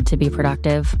really good to be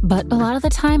productive, but a lot of the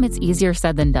time it's easier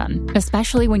said than done,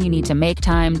 especially when you need to make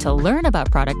time to learn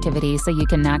about productivity so you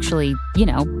can actually,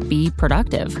 be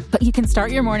productive. But you can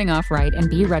start your morning off right and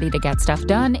be ready to get stuff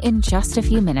done in just a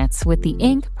few minutes with the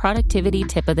Inc. Productivity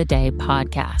Tip of the Day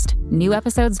podcast. New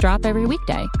episodes drop every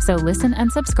weekday, so listen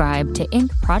and subscribe to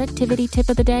Inc. Productivity Tip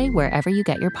of the Day wherever you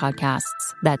get your podcasts.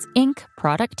 That's Inc.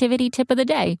 Productivity Tip of the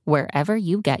Day wherever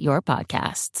you get your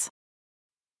podcasts.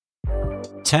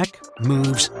 Tech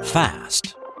moves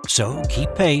fast, so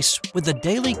keep pace with the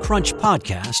Daily Crunch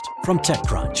podcast from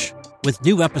TechCrunch. With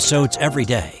new episodes every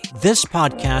day, this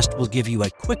podcast will give you a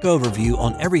quick overview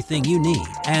on everything you need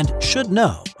and should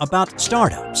know about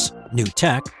startups, new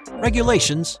tech,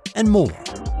 regulations, and more.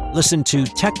 Listen to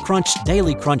TechCrunch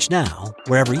Daily Crunch now,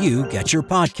 wherever you get your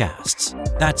podcasts.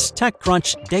 That's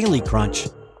TechCrunch Daily Crunch,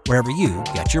 wherever you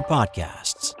get your podcasts.